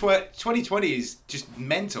 2020 is just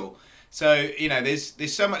mental. So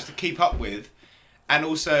there's so much to keep up with, and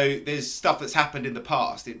also there's stuff that's happened in the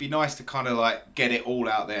past. It'd be nice to kind of like get it all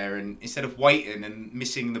out there, and instead of waiting and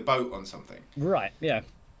missing the boat on something. Right. Yeah.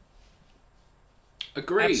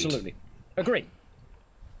 Agreed. Absolutely. Agreed.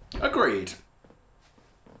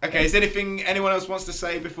 Okay, is there anything anyone else wants to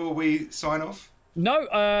say before we sign off? No,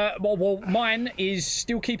 well, mine is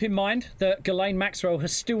still keep in mind that Ghislaine Maxwell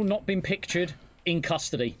has still not been pictured in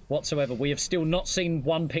custody whatsoever. We have still not seen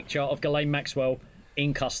one picture of Ghislaine Maxwell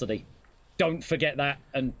in custody. Don't forget that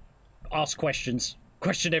and ask questions.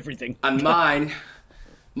 Question everything. And mine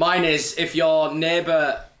is, if your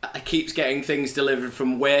neighbour keeps getting things delivered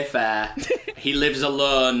from Wayfair, he lives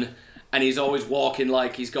alone, and he's always walking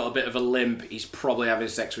like he's got a bit of a limp, he's probably having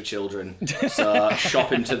sex with children. So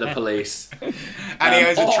shop him to the police. And he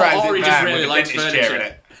owns a transit or he van just really with a likes dentist furniture. chair in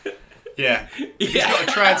it. Yeah. He's got a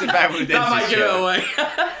transit van with a dentist chair. That might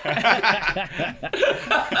give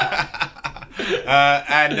it away.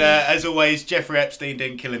 And as always, Jeffrey Epstein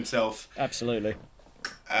didn't kill himself. Absolutely.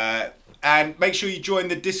 And make sure you join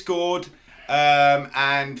the Discord.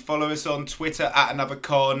 And follow us on Twitter at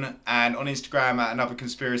AnotherCon and on Instagram at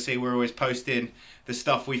AnotherConspiracy. We're always posting the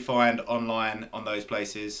stuff we find online on those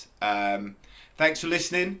places. Thanks for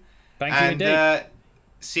listening. Thank you indeed.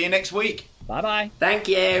 See you next week. Bye-bye. Thank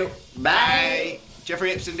you. Bye.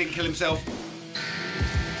 Jeffrey Epstein didn't kill himself.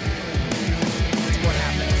 What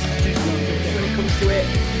happens when it comes to it?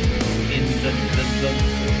 In the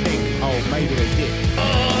thing. Oh, maybe they did.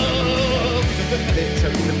 So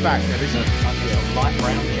in the back there is a light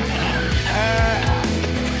brown jacket.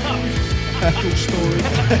 cool story.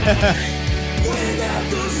 We're not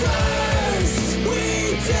the first.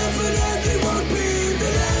 We definitely won't be the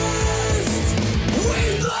last.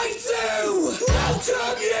 We'd like to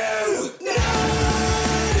welcome you.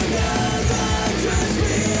 Not another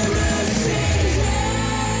conspiracy.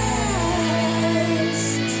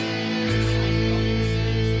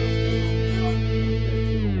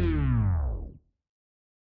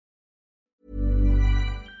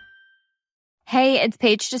 Hey, it's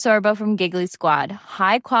Paige DeSorbo from Giggly Squad.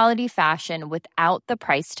 High quality fashion without the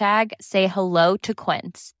price tag. Say hello to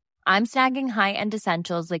Quince. I'm snagging high-end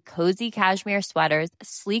essentials like cozy cashmere sweaters,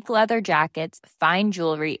 sleek leather jackets, fine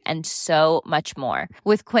jewelry, and so much more.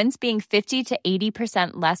 With Quince being 50 to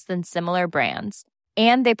 80% less than similar brands.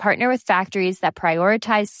 And they partner with factories that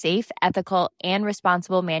prioritize safe, ethical, and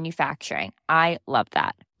responsible manufacturing. I love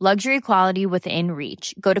that. Luxury quality within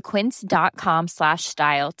reach. Go to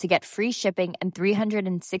quince.com/style to get free shipping and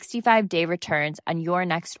 365-day returns on your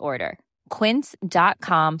next order.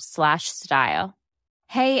 Quince.com/style.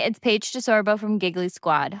 Hey, it's Paige DeSorbo from Giggly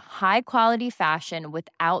Squad. High quality fashion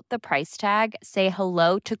without the price tag. Say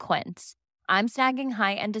hello to Quince. I'm snagging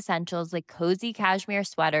high-end essentials like cozy cashmere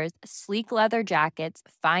sweaters, sleek leather jackets,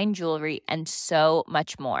 fine jewelry, and so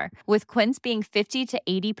much more. With Quince being 50 to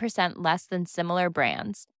 80% less than similar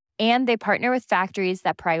brands. And they partner with factories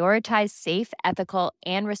that prioritize safe, ethical,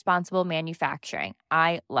 and responsible manufacturing.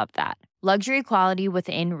 I love that. Luxury quality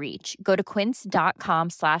within reach. Go to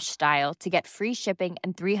quince.com/style to get free shipping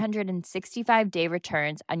and 365-day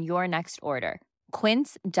returns on your next order.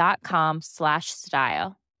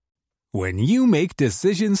 Quince.com/style. When you make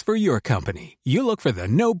decisions for your company, you look for the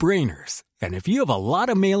no-brainers. And if you have a lot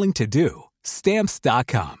of mailing to do,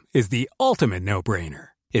 Stamps.com is the ultimate no-brainer.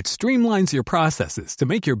 It streamlines your processes to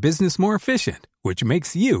make your business more efficient, which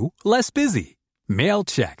makes you less busy. Mail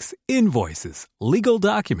checks, invoices, legal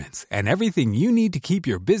documents, and everything you need to keep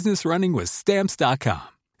your business running with Stamps.com.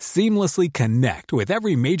 Seamlessly connect with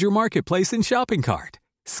every major marketplace and shopping cart.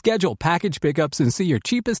 Schedule package pickups and see your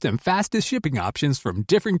cheapest and fastest shipping options from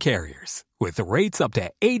different carriers. With rates up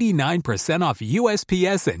to 89% off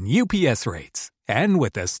USPS and UPS rates. And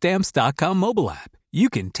with the Stamps.com mobile app, you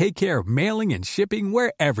can take care of mailing and shipping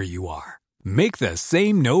wherever you are. Make the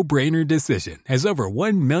same no-brainer decision as over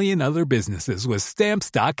 1 million other businesses with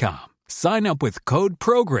Stamps.com. Sign up with code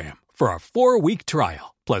PROGRAM for a 4-week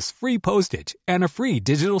trial, plus free postage and a free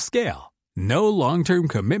digital scale. No long-term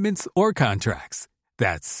commitments or contracts.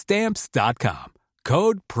 That's Stamps.com.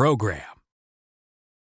 Code PROGRAM.